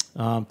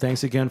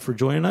 Thanks again for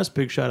joining us.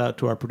 Big shout out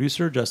to our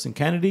producer, Justin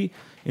Kennedy,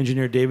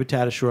 engineer David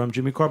Tadashore. I'm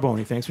Jimmy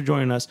Carboni. Thanks for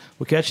joining us.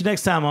 We'll catch you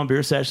next time on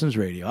Beer Sessions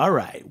Radio. All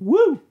right.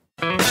 Woo!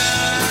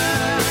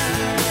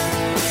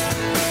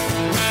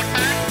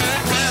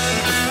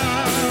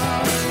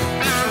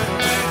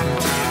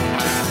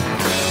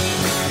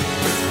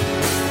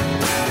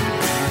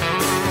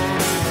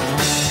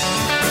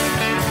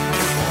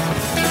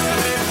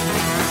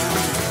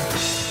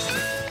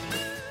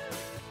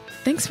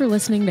 Thanks for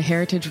listening to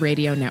Heritage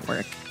Radio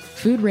Network,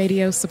 food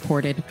radio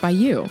supported by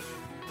you.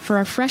 For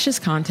our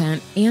freshest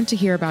content and to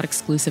hear about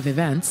exclusive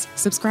events,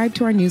 subscribe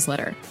to our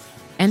newsletter.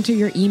 Enter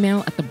your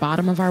email at the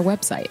bottom of our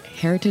website,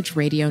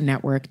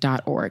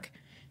 heritageradionetwork.org.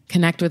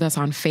 Connect with us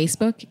on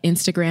Facebook,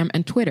 Instagram,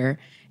 and Twitter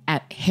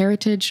at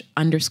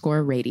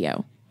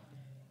heritage_radio.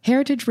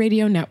 Heritage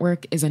Radio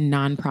Network is a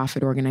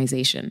nonprofit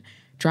organization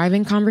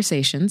driving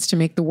conversations to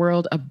make the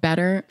world a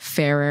better,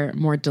 fairer,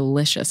 more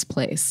delicious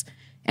place.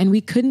 And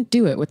we couldn't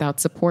do it without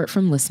support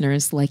from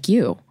listeners like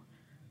you.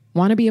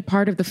 Want to be a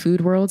part of the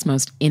food world's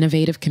most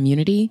innovative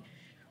community?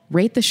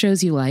 Rate the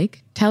shows you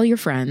like, tell your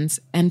friends,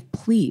 and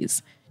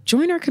please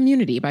join our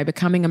community by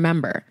becoming a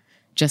member.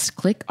 Just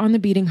click on the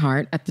beating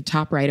heart at the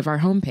top right of our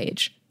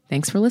homepage.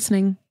 Thanks for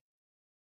listening.